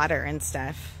standing water and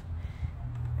stuff,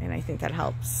 and I think that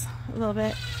helps a little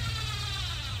bit.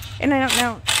 And I don't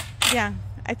know, yeah,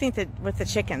 I think that with the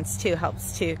chickens too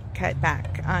helps to cut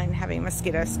back on having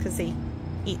mosquitoes, because they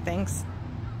eat things.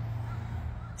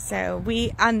 So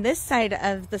we, on this side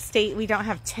of the state, we don't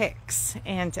have ticks,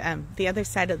 and the other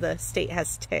side of the state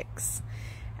has ticks,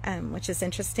 which is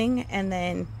interesting. And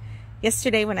then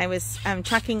yesterday when I was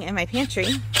talking in my pantry,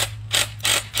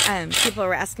 people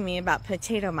were asking me about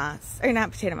potato moss, or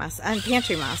not potato moss,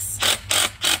 pantry moss.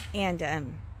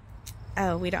 And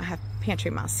oh, we don't have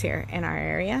pantry moss here in our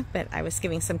area, but I was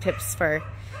giving some tips for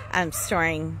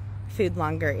storing food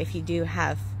longer if you do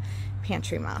have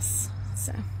pantry moss.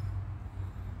 So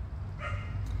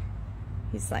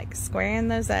he's like squaring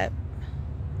those up.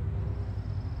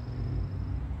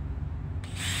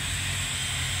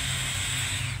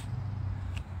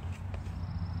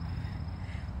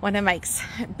 One of Mike's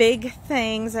big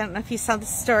things, I don't know if you saw the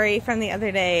story from the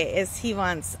other day, is he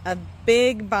wants a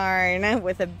big barn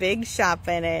with a big shop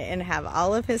in it and have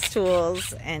all of his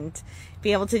tools and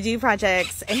be able to do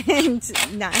projects and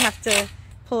not have to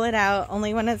pull it out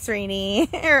only when it's rainy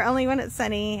or only when it's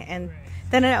sunny, and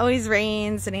then it always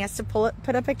rains and he has to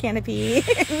put up a canopy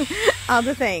and all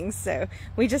the things. So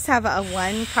we just have a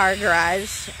one-car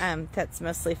garage that's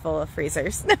mostly full of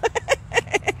freezers.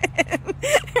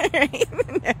 Every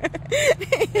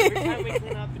time we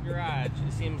clean out the garage,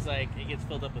 it seems like it gets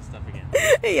filled up with stuff again.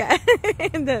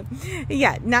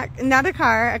 Yeah. Not a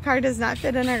car. A car does not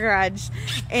fit in our garage,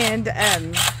 and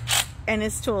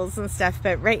his tools and stuff.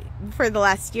 But right for the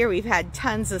last year, we've had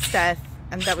tons of stuff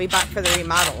that we bought for the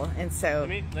remodel, and so.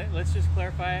 Let's just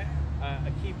clarify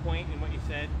a key point in what you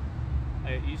said.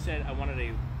 You said I wanted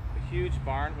a huge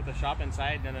barn with a shop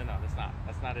inside. No,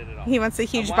 that's not it at all. He wants a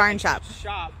huge barn shop.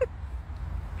 Shop.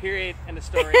 Period. End of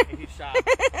story. A huge shop.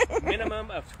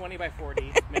 Minimum of 20 by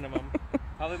 40. Minimum.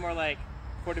 Probably more like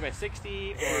 40 by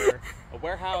 60 or a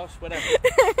warehouse, whatever.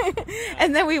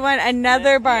 And then we want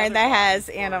another barn that has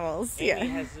animals. Amy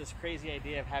has this crazy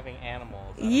idea of having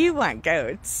animals. You want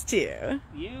goats too.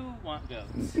 You want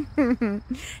goats.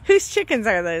 Whose chickens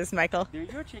are those, Michael? They're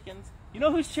your chickens. You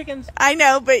know whose chickens? I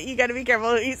know, but you got to be careful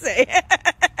what you say.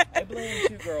 I blame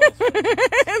 2 girls.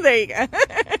 There you go.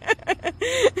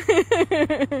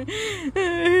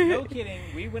 No kidding.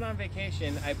 We went on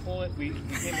vacation. I pulled it. We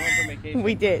came home from vacation.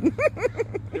 We did.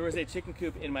 There was a chicken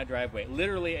coop in my driveway.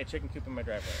 Literally a chicken coop in my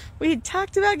driveway. We had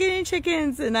talked about getting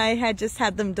chickens, and I had just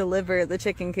had them deliver the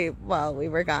chicken coop while we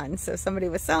were gone. So somebody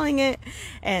was selling it,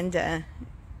 and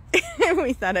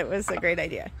we thought it was a great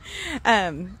idea.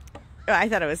 I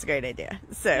thought it was a great idea.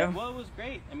 So yeah, well, it was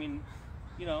great. I mean,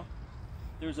 you know,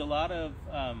 there's a lot of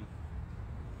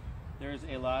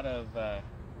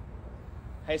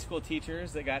high school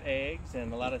teachers that got eggs,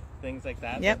 and a lot of things like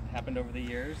that that happened over the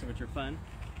years, which are fun.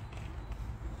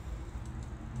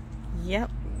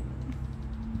 Yep.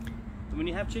 When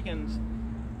you have chickens,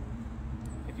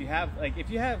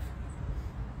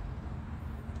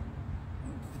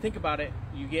 think about it,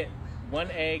 you get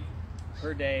 1 egg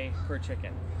per day per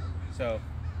chicken. So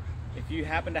if you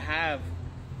happen to have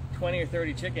 20 or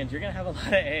 30 chickens, you're gonna have a lot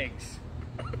of eggs.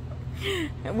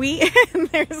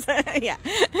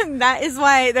 That is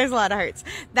why there's a lot of hearts.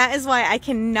 That is why I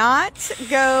cannot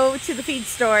go to the feed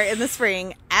store in the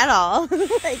spring at all.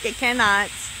 Like, I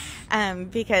cannot,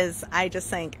 because I just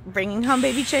think bringing home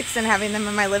baby chicks and having them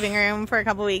in my living room for a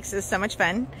couple weeks is so much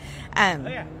fun. Oh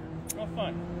yeah, real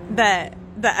fun. The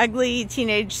ugly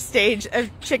teenage stage of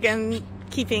chicken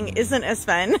keeping isn't as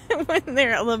fun when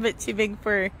they're a little bit too big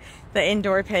for the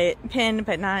indoor pen,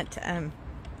 but not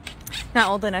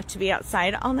old enough to be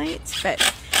outside all night.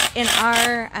 But in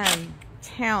our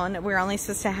town, we're only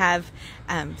supposed to have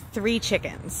 3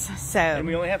 chickens. So, and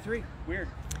we only have 3. Weird.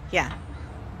 Yeah.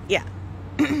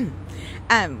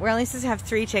 We're only supposed to have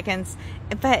 3 chickens,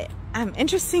 but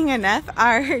interesting enough,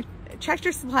 our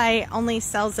Tractor Supply only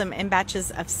sells them in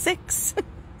batches of 6.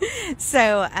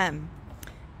 So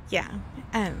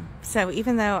so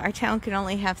even though our town can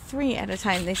only have 3 at a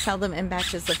time, they sell them in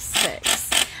batches of 6.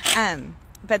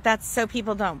 But that's so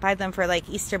people don't buy them for like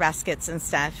Easter baskets and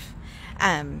stuff,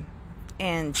 and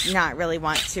not really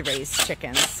want to raise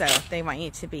chickens. So they want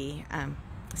you to be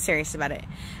serious about it.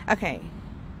 Okay.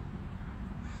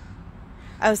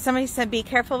 Oh, somebody said be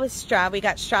careful with straw. We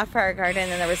got straw for our garden,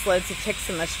 and there was loads of ticks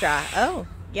in the straw. Oh,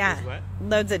 yeah. What?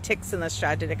 Loads of ticks in the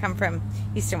straw. Did it come from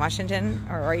Eastern Washington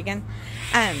or Oregon?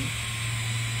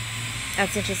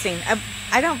 That's interesting.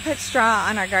 I don't put straw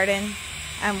on our garden.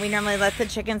 We normally let the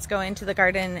chickens go into the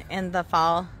garden in the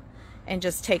fall and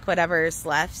just take whatever's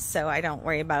left, so I don't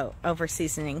worry about over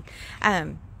seasoning.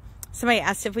 Somebody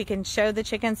asked if we can show the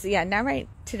chickens. Yeah, not right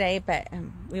today, but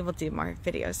we will do more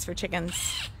videos for chickens.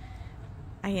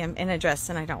 I am in a dress,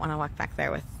 and I don't want to walk back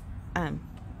there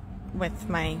with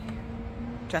my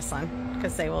dress on,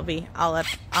 because they will be all up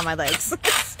on my legs.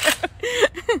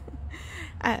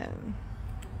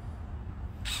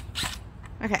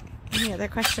 Okay, any other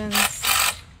questions?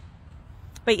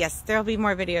 But yes, there will be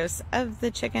more videos of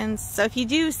the chickens. So if you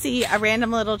do see a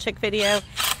random little chick video,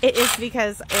 it is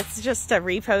because it's just a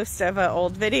repost of an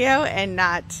old video, and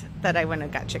not that I wouldn't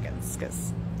have got chickens,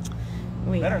 because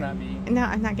we better not be. No,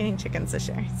 I'm not getting chickens this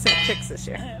year. So chicks this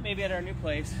year. Maybe at our new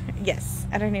place. Yes,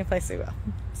 at our new place we will.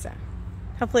 So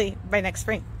hopefully by next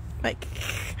spring. Like,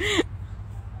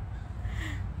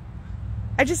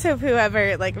 I just hope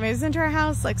whoever like moves into our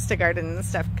house likes to garden and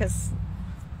stuff, because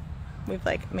we've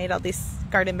like made all these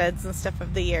garden beds and stuff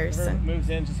over the years. Whoever and moves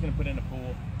in, just gonna put in a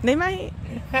pool. They might.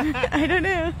 I don't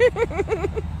know.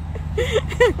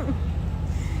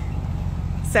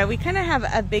 So we kind of have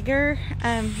a bigger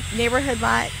neighborhood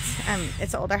lot.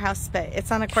 It's an older house, but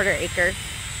it's on a 1/4 acre.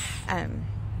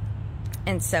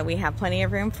 And so we have plenty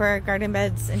of room for garden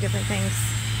beds and different things.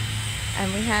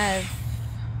 And we have,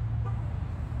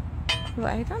 well,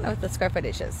 I don't know what the square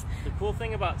footage is. The cool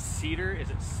thing about cedar is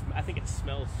I think it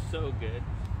smells so good.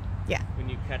 Yeah. When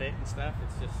you cut it and stuff,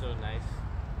 it's just so nice.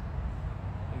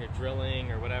 When you're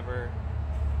drilling or whatever,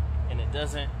 and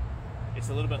it's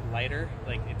a little bit lighter,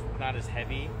 like it's not as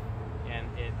heavy, and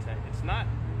it's not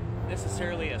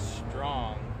necessarily as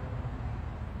strong,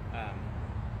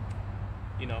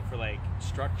 for like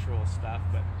structural stuff,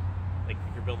 but like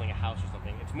if you're building a house or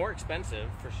something, it's more expensive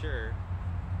for sure,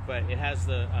 but it has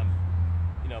the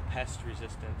pest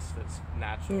resistance that's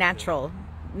natural,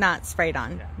 not sprayed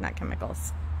on, yeah. Not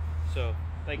chemicals. So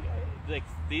like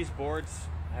these boards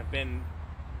have been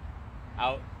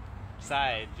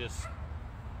outside just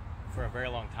for a very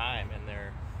long time, and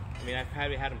I've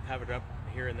probably had them covered up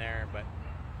here and there, but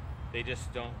they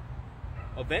just don't.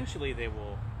 Eventually they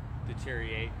will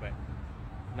deteriorate, but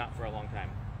not for a long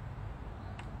time.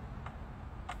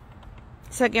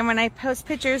 So again, when I post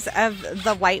pictures of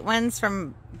the white ones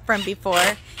from before,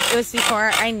 it was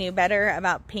before I knew better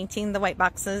about painting the white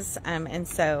boxes, and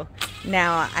so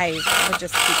now I would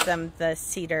just keep them the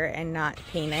cedar and not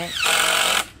paint it.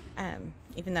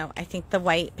 Even though I think the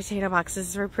white potato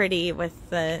boxes were pretty with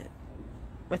the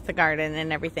garden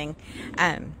and everything.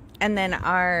 And then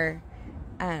our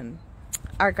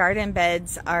garden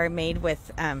beds are made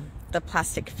with the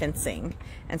plastic fencing,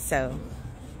 and so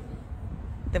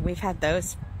that we've had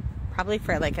those probably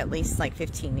for like at least like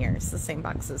 15 years, the same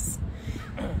boxes.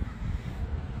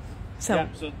 So yeah,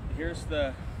 so here's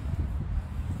the,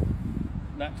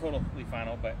 not totally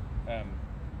final, but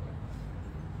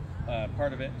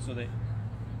part of it, so that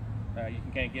you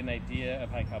can kind of get an idea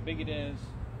of like how big it is.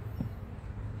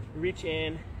 Reach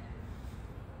in.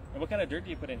 And what kind of dirt do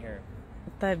you put in here?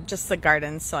 Just the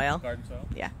garden soil. Garden soil?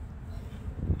 Yeah.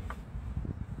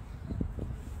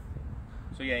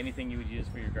 So yeah, anything you would use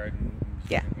for your garden.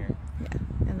 Yeah. In here.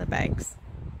 Yeah. In the bags.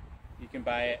 You can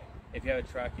buy it, if you have a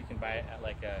truck, you can buy it at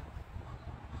like a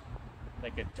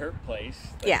dirt place.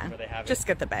 Like yeah. Where they have just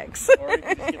get the bags. Or you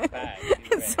can just get the bags.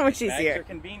 It's so much easier. Bags are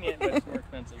convenient, but it's more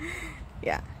expensive.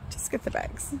 Yeah. Just get the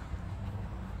bags.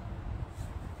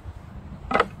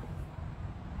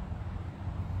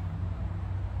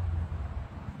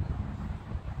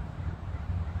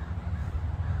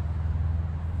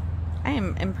 I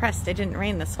am impressed it didn't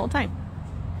rain this whole time.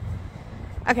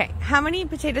 Okay, how many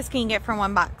potatoes can you get from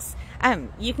one box?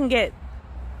 You can get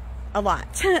a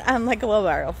lot, like a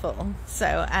wheelbarrow full.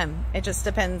 So it just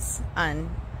depends on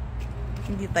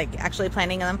like actually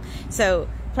planting them. So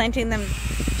planting them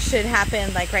should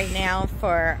happen like right now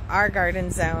for our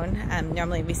garden zone.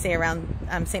 Normally we say around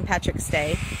St. Patrick's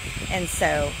Day, and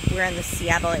so we're in the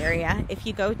Seattle area. If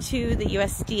you go to the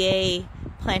USDA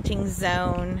planting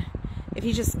zone, if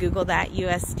you just Google that,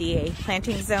 USDA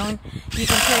planting zone, you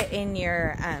can put in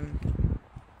your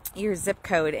zip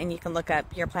code and you can look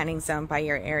up your planting zone by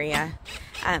your area.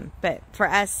 But for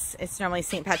us, it's normally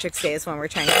St. Patrick's Day is when we're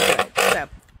trying to do it. So,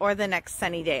 or the next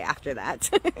sunny day after that.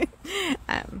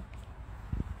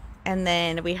 And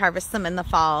then we harvest them in the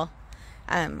fall.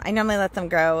 I normally let them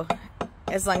grow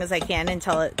as long as I can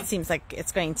until it seems like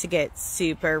it's going to get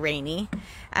super rainy.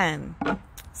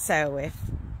 So if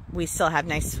we still have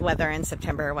nice weather in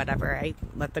September or whatever, I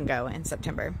let them go in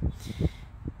September.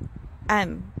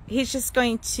 He's just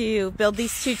going to build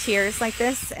these 2 tiers like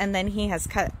this, and then he has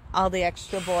cut all the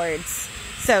extra boards.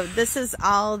 So this is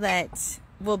all that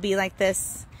will be like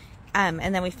this.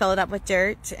 And then we fill it up with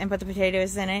dirt and put the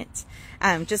potatoes in it,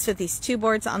 just with these 2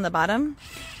 boards on the bottom.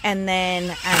 And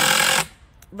then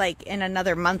like in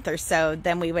another month or so,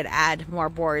 then we would add more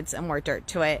boards and more dirt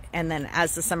to it. And then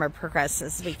as the summer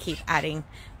progresses, we keep adding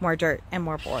more dirt and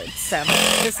more boards. So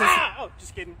this is... Oh,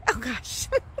 just kidding. Oh gosh,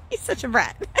 he's such a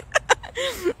brat.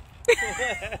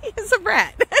 He's a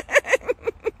brat.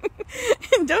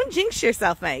 Don't jinx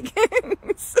yourself, Meg.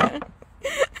 So,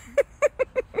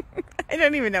 I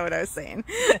don't even know what I was saying.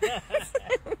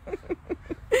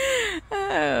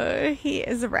 Oh, he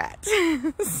is a rat.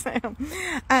 So,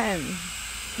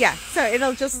 yeah, so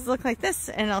it'll just look like this,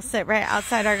 and it'll sit right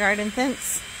outside our garden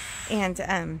fence. And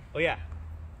oh yeah.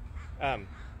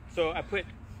 So I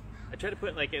try to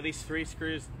put like at least 3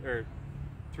 screws or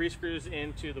 3 screws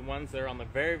into the ones that are on the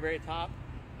very, very top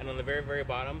and on the very, very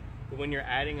bottom. But when you're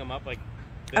adding them up like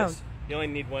this, you only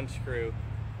need 1 screw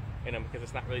in them because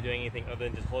it's not really doing anything other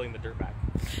than just holding the dirt back.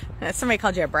 Somebody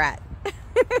called you a brat.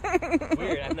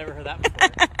 Weird, I've never heard that before.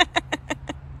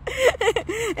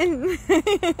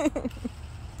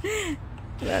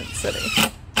 That's silly.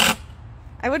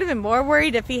 I would have been more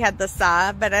worried if he had the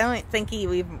saw, but I don't think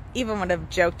he even would have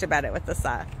joked about it with the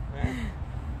saw.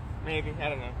 Maybe, I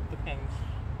don't know. Depends.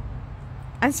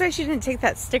 I'm sorry she didn't take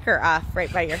that sticker off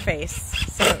right by your face.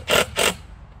 So,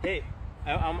 hey,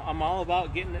 I'm all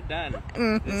about getting it done.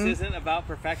 Mm-hmm. This isn't about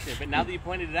perfection, but now that you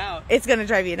pointed it out, it's going to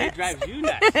drive you nuts. It drives you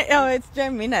nuts. Oh, it's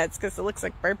driving me nuts because it looks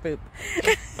like bird poop.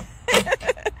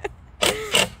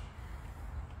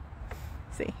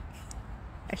 See,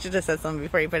 I should have said something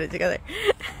before you put it together.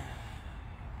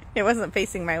 It wasn't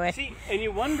facing my way. See, and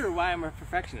you wonder why I'm a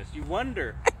perfectionist. You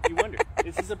wonder.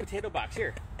 This is a potato box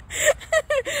here.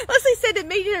 Leslie said it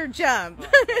made her jump.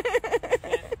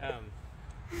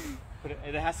 But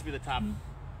it has to be the top.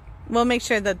 We'll make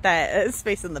sure that is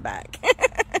space in the back.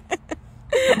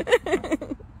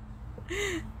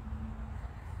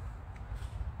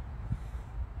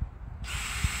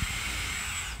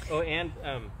 Oh, and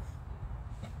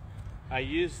I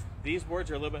use these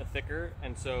boards are a little bit thicker,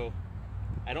 and so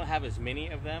I don't have as many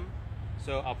of them.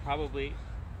 So I'll probably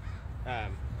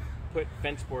put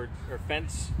fence boards or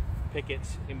fence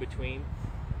pickets in between.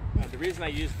 The reason I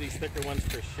use these thicker ones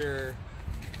for sure,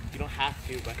 you don't have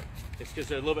to, but it's because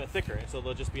they're a little bit thicker, so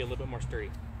they'll just be a little bit more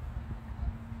sturdy.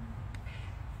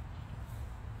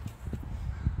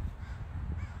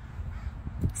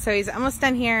 So he's almost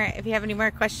done here. If you have any more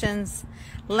questions,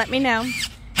 let me know.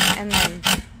 And then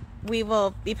we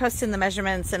will be posting the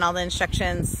measurements and all the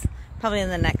instructions probably in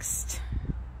the next,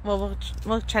 well,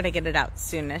 we'll try to get it out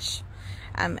soonish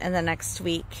in the next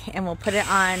week. And we'll put it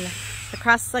on the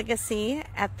Cross Legacy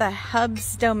at the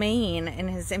Hub's domain in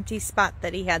his empty spot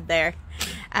that he had there.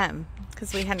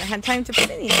 Because we hadn't had time to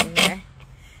put anything there.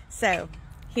 So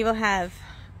he will have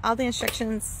all the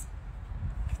instructions.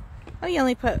 Oh, you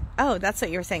only put, oh, that's what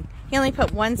you were saying. He only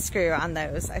put one screw on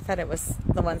those. I thought it was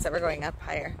the ones that were going up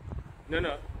higher.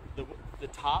 No. The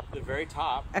top, the very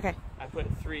top. Okay. I put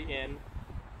 3 in.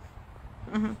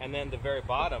 And then the very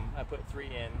bottom, I put 3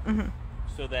 in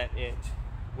so that it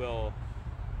will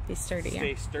be sturdy.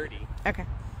 Stay sturdy. Okay.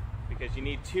 Because you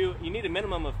need 2, you need a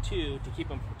minimum of 2 to keep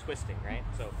them from twisting, right?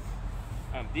 So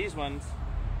these ones,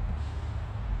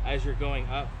 as you're going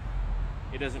up,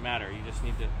 it doesn't matter. You just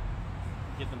need to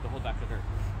get them to hold back the dirt.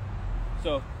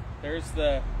 So there's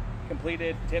the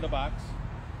completed potato box,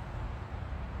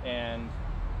 and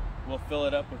we'll fill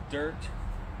it up with dirt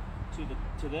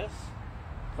to this,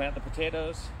 plant the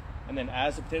potatoes, and then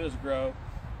as the potatoes grow,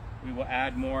 we will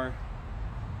add more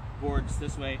boards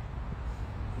this way,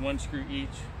 1 screw each,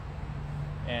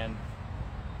 and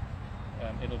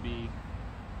it'll be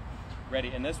ready.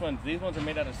 And these ones are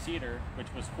made out of cedar,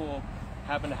 which was cool.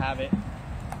 Happen to have it.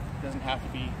 Doesn't have to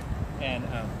be, and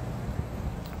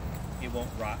it won't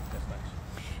rot as much.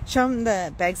 Show them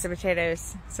the bags of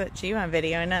potatoes. So it's you on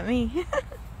video, not me.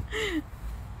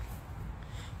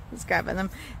 Just grabbing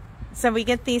them. So we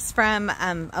get these from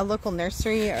a local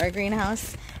nursery or a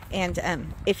greenhouse, and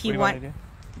if you want,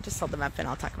 just hold them up and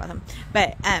I'll talk about them.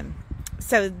 But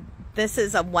so this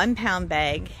is a 1 pound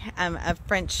bag of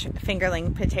French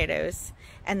fingerling potatoes,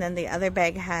 and then the other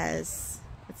bag has,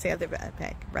 what's the other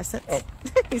bag? Russets? Oh.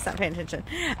 He's not paying attention.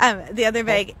 The other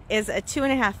bag is a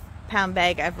 2.5 pound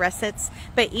bag of russets,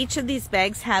 but each of these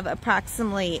bags have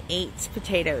approximately 8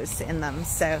 potatoes in them,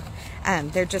 so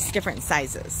they're just different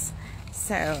sizes.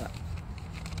 So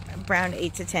around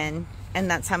 8 to 10,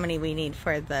 and that's how many we need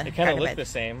for the They kind of look the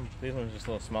same. These ones are just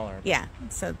a little smaller. Yeah,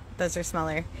 so those are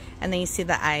smaller, and then you see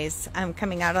the eyes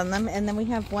coming out on them, and then we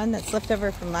have one that's left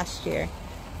over from last year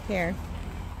here.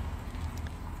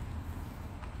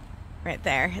 Right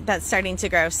there, that's starting to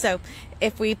grow. So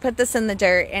if we put this in the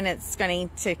dirt and it's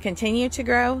going to continue to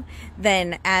grow,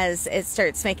 then as it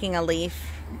starts making a leaf,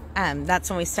 that's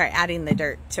when we start adding the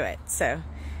dirt to it. So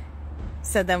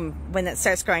then when it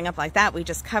starts growing up like that, we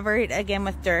just cover it again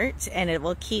with dirt, and it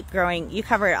will keep growing. You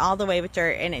cover it all the way with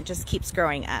dirt, and it just keeps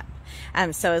growing up.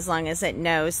 So as long as it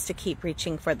knows to keep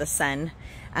reaching for the sun,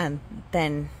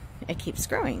 then it keeps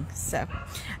growing. So,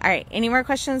 all right, any more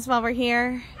questions while we're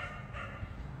here?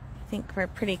 I think we're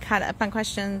pretty caught up on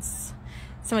questions.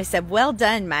 Somebody said, well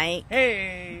done, Mike.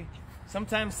 Hey,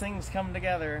 sometimes things come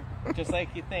together just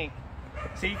like you think.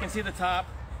 So you can see the top,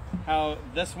 how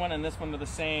this one and this one are the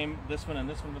same, this one and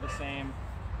this one are the same.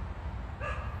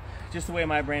 Just the way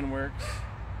my brain works.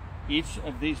 Each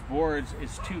of these boards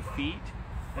is 2 feet,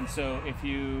 and so if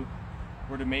you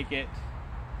were to make it,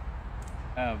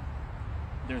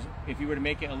 if you were to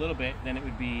make it a little bit, then it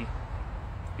would be,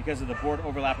 because of the board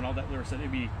overlap and all that, so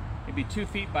it'd be 2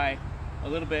 feet by a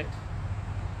little bit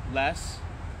less,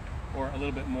 or a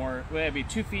little bit more. Well, it'd be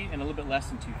 2 feet and a little bit less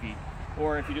than 2 feet.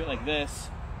 Or if you do it like this,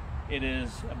 it is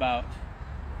about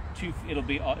 2.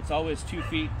 It's always 2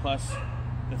 feet plus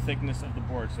the thickness of the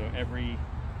board. So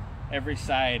every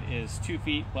side is 2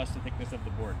 feet plus the thickness of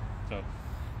the board. So,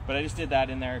 but I just did that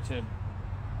in there to,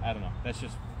 I don't know. That's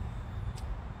just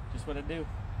what I do.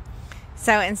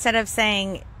 So instead of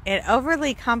saying it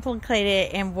overly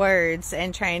complicated in words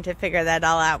and trying to figure that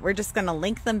all out, we're just going to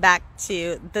link them back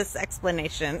to this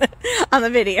explanation on the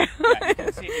video. Yeah, you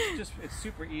can see it's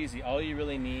super easy. All you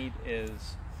really need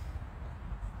is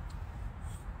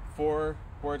 4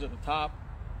 boards at the top,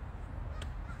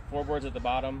 4 boards at the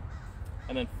bottom,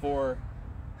 and then 4,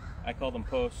 I call them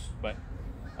posts, but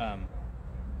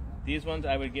these ones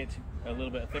I would get a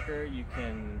little bit thicker. You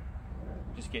can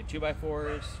just get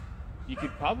 2x4s. You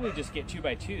could probably just get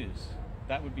 2x2s.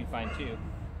 That would be fine too.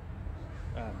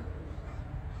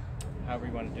 However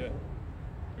you want to do it.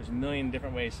 There's a million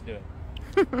different ways to do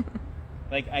it.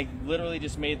 Like, I literally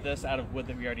just made this out of wood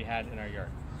that we already had in our yard.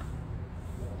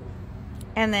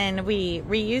 And then we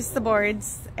reuse the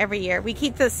boards every year. We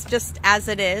keep this just as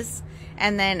it is,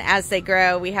 and then as they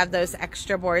grow, we have those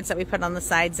extra boards that we put on the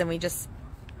sides, and we just,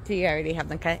 do you already have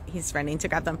them cut? He's running to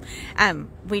grab them.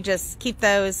 We just keep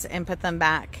those and put them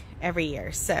back every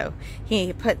year. So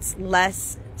he puts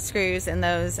less screws in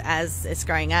those as it's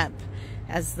growing up,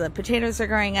 as the potatoes are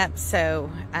growing up.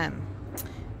 So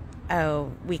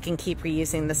oh, we can keep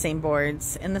reusing the same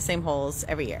boards in the same holes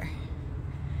every year.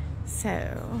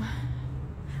 So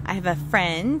I have a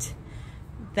friend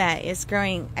that is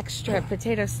growing extra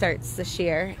potato starts this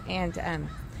year, and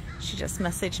she just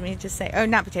messaged me to say, oh,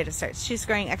 not potato starts, she's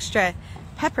growing extra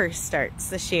pepper starts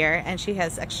this year, and she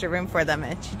has extra room for them,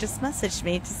 and she just messaged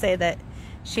me to say that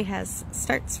she has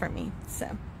starts for me,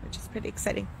 so, which is pretty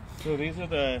exciting. So these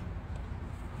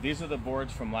are the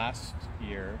boards from last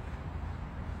year,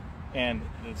 and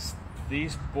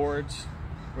these boards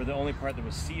were the only part that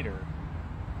was cedar,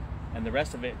 and the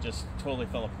rest of it just totally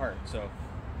fell apart. So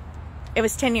it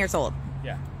was 10 years old.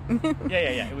 Yeah.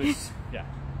 Yeah. It was, yeah.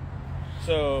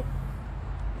 So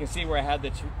you can see where I had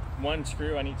the one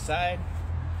screw on each side.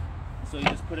 So you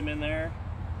just put them in there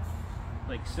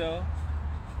like so,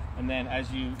 and then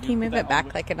as you can you move it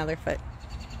back like another foot?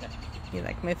 Yeah. You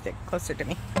like moved it closer to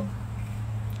me.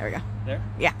 There we go. There?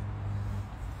 Yeah.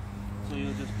 So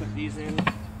you'll just put these in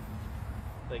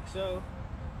like so.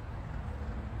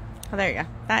 Oh, there you go.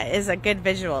 That is a good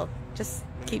visual. Just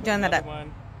keep doing that up.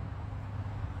 One,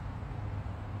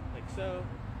 like so.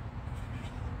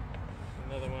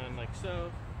 Another one like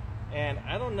so. And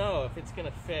I don't know if it's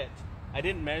gonna fit. I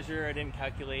didn't measure, I didn't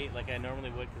calculate like I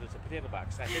normally would because it's a potato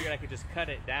box. I figured I could just cut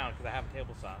it down because I have a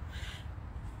table saw.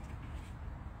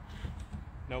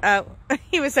 Nope. Oh,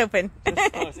 he was open. It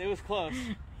was close. It was close.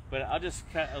 But I'll just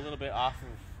cut a little bit off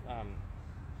of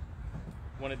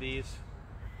one of these.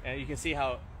 And you can see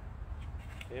how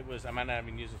it was. I might not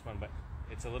even use this one, but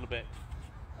it's a little bit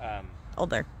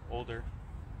older.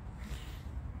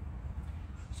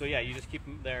 So yeah, you just keep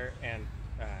them there, and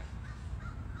I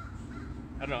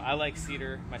don't know, I like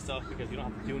cedar myself because you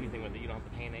don't have to do anything with it. You don't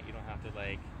have to paint it, you don't have to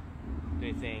like do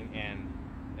anything, and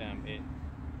it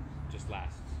just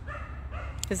lasts.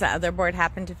 Does the other board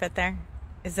happen to fit there?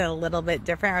 Is it a little bit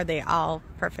different, or are they all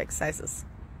perfect sizes?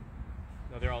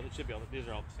 No, they're all, it should be all, these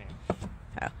are all the same.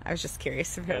 Oh, I was just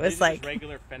curious if yeah, it was these are like just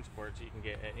regular fence boards that you can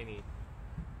get at any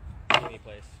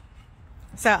place.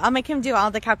 So I'll make him do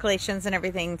all the calculations and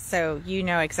everything, so you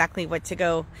know exactly what to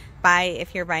go buy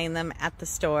if you're buying them at the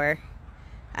store.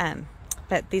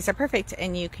 But these are perfect,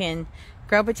 and you can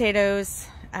grow potatoes.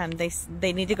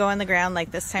 They need to go on the ground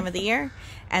like this time of the year,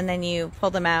 and then you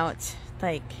pull them out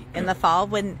like in the fall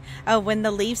when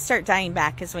the leaves start dying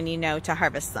back is when you know to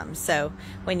harvest them. So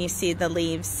when you see the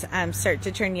leaves start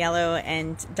to turn yellow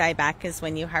and die back is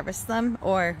when you harvest them,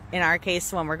 or in our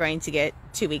case when we're going to get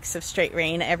 2 weeks of straight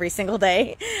rain every single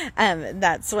day,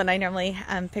 that's when I normally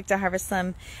pick to harvest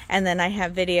them. And then I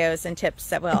have videos and tips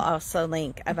that we'll also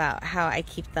link about how I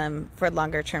keep them for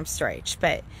longer term storage.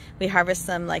 But we harvest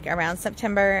them like around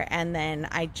September, and then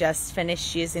I just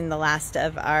finished using the last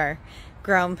of our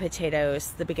grown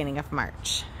potatoes the beginning of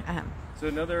March. So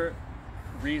another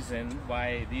reason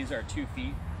why these are 2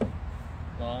 feet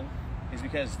long is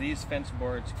because these fence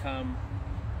boards come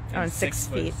in 6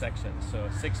 foot sections. So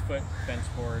a 6 foot fence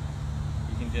board,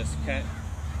 you can just cut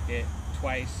it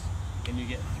twice and you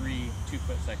get 3 2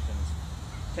 foot sections.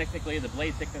 Technically the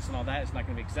blade thickness and all that is not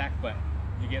going to be exact, but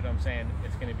you get what I'm saying.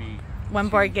 It's going to be one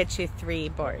board gets you 3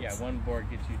 boards. Yeah, one board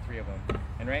gets you 3 of them.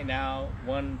 And right now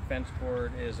one fence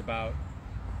board is about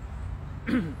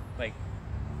like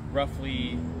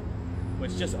roughly,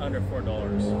 it's just under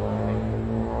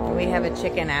 $4. We have a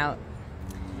chicken out.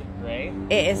 Gray?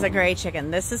 It is a gray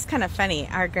chicken. This is kind of funny.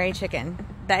 Our gray chicken.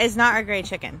 That is not our gray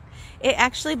chicken. It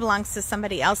actually belongs to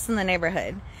somebody else in the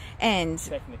neighborhood. And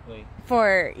technically,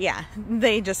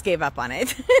 they just gave up on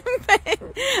it. But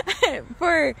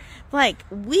for like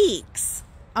weeks,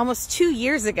 almost 2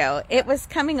 years ago, it was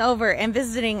coming over and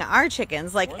visiting our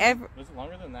chickens. Like was it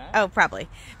longer than that? Oh, probably.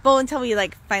 Well, until we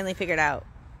like finally figured out,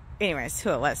 anyways, who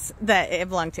it was that it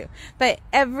belonged to. But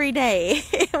every day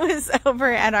it was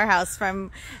over at our house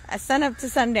from sun up to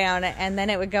sundown, and then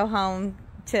it would go home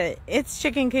to its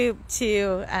chicken coop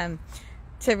to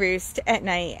roost at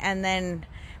night. And then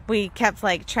we kept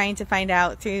like trying to find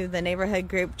out through the neighborhood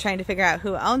group, trying to figure out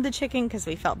who owned the chicken because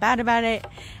we felt bad about it.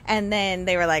 And then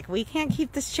they were like, we can't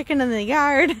keep this chicken in the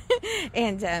yard.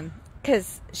 And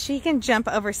because she can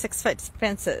jump over 6 foot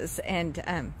fences, and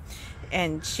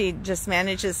she just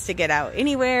manages to get out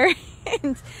anywhere.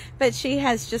 But she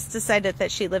has just decided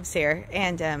that she lives here,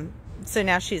 and so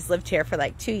now she's lived here for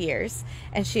like 2 years,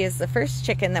 and she is the first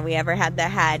chicken that we ever had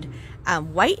that had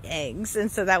white eggs.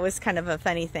 And so that was kind of a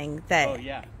funny thing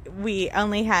that we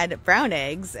only had brown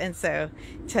eggs, and so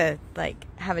to like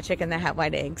have a chicken that had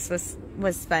white eggs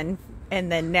was fun.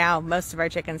 And then now most of our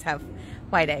chickens have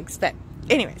white eggs. But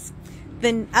anyways,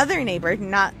 the other neighbor,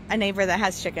 not a neighbor that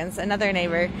has chickens, another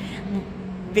neighbor,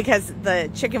 because the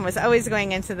chicken was always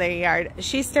going into their yard,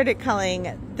 she started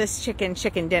calling this chicken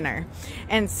chicken dinner.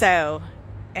 And so,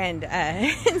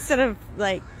 instead of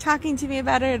like talking to me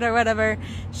about it or whatever,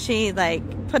 she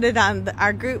like put it on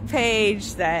our group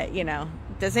page that, you know,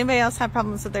 does anybody else have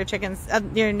problems with their chickens,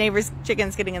 your neighbors'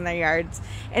 chickens getting in their yards?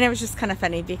 And it was just kind of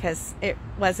funny because it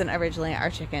wasn't originally our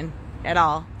chicken at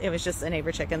all. It was just a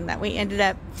neighbor chicken that we ended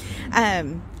up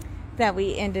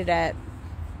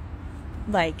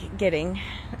like getting.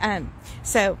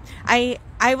 So I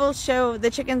will show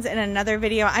the chickens in another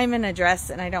video. I'm in a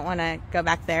dress and I don't want to go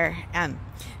back there.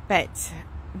 But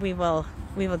we will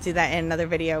do that in another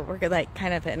video. We're like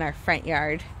kind of in our front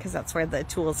yard because that's where the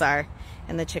tools are,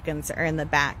 and the chickens are in the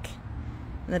back,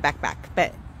 back.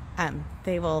 But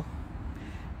they will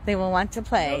want to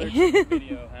play. Another chicken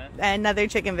video, huh? Another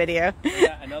chicken video.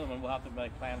 Yeah, another one. We'll have to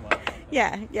like plan one.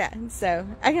 Yeah. So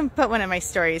I can put one of my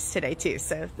stories today too,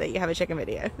 so that you have a chicken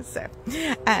video. So,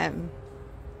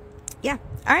 yeah.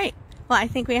 All right. Well, I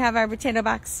think we have our potato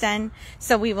box done.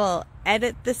 So we will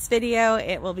edit this video.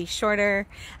 It will be shorter,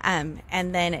 and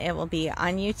then it will be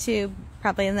on YouTube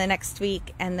probably in the next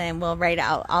week, and then we'll write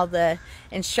out all the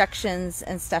instructions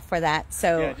and stuff for that.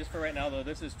 So yeah, just for right now though,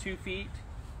 this is 2 feet,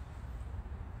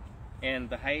 and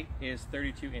the height is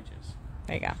 32 inches.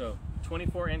 There you go. So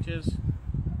 24 inches,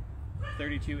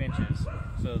 32 inches.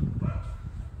 So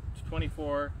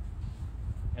 24,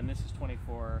 and this is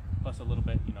 24 plus a little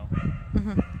bit, you know.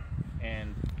 Mm-hmm.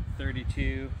 And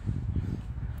 32.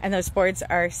 And those boards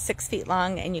are 6 feet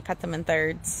long, and you cut them in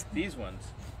thirds. These ones,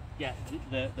 yeah,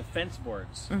 the fence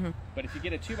boards. Mm-hmm. But if you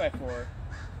get a 2x4,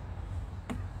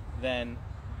 then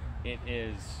it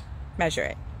is. Measure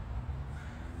it.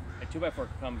 A 2x4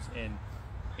 comes in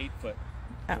 8-foot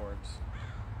boards,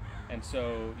 and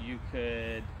so you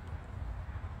could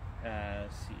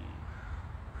see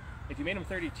if you made them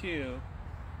 32.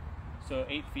 So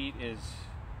 8 feet is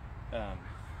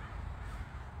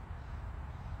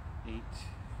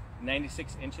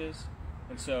 96 inches,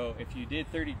 and so if you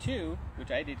did 32,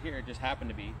 which I did here, it just happened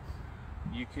to be,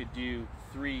 you could do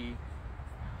 3.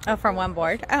 Oh, from one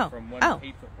board? From one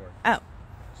 8-foot board. Oh.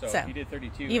 So if you did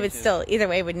 32, you would still, either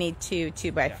way, would need 2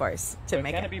 2x4s to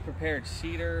make it. Kind of be prepared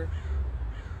cedar.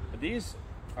 But these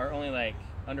are only like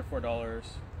under $4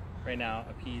 right now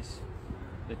a piece.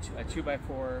 A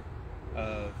 2x4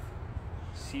 of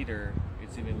cedar,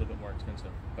 it's even a little bit more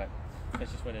expensive, but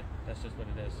that's just what it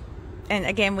is. And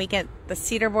again, we get the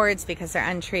cedar boards because they're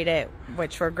untreated,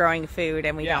 which we're growing food,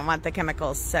 and we don't want the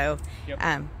chemicals. So,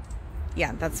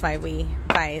 yeah, that's why we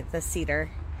buy the cedar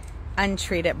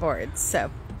untreated boards.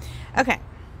 So, okay.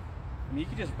 I mean, you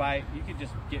could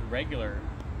just get regular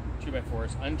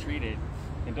 2x4s untreated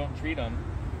and don't treat them,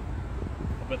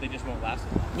 but they just won't last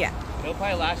as long. Yeah. They'll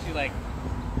probably last you like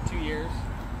 2 years.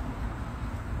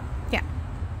 Yeah.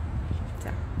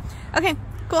 So, okay,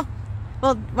 cool.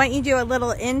 Well, why don't you do a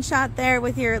little in shot there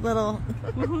with your little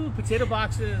woohoo, potato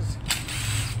boxes.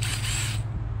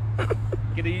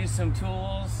 Gonna use some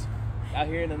tools out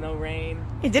here in the no rain.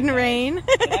 It didn't rain.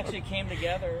 It actually came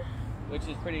together, which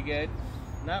is pretty good.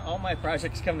 Not all my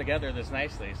projects come together this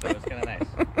nicely, so it's kind of nice.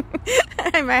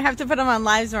 I might have to put them on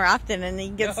lives more often, and you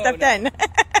can get stuff done.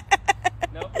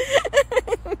 Nope.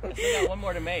 I still got one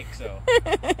more to make, so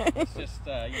it's just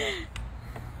you know.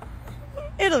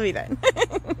 It'll be done.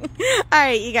 All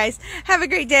right, you guys, have a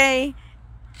great day,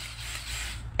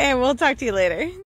 and we'll talk to you later.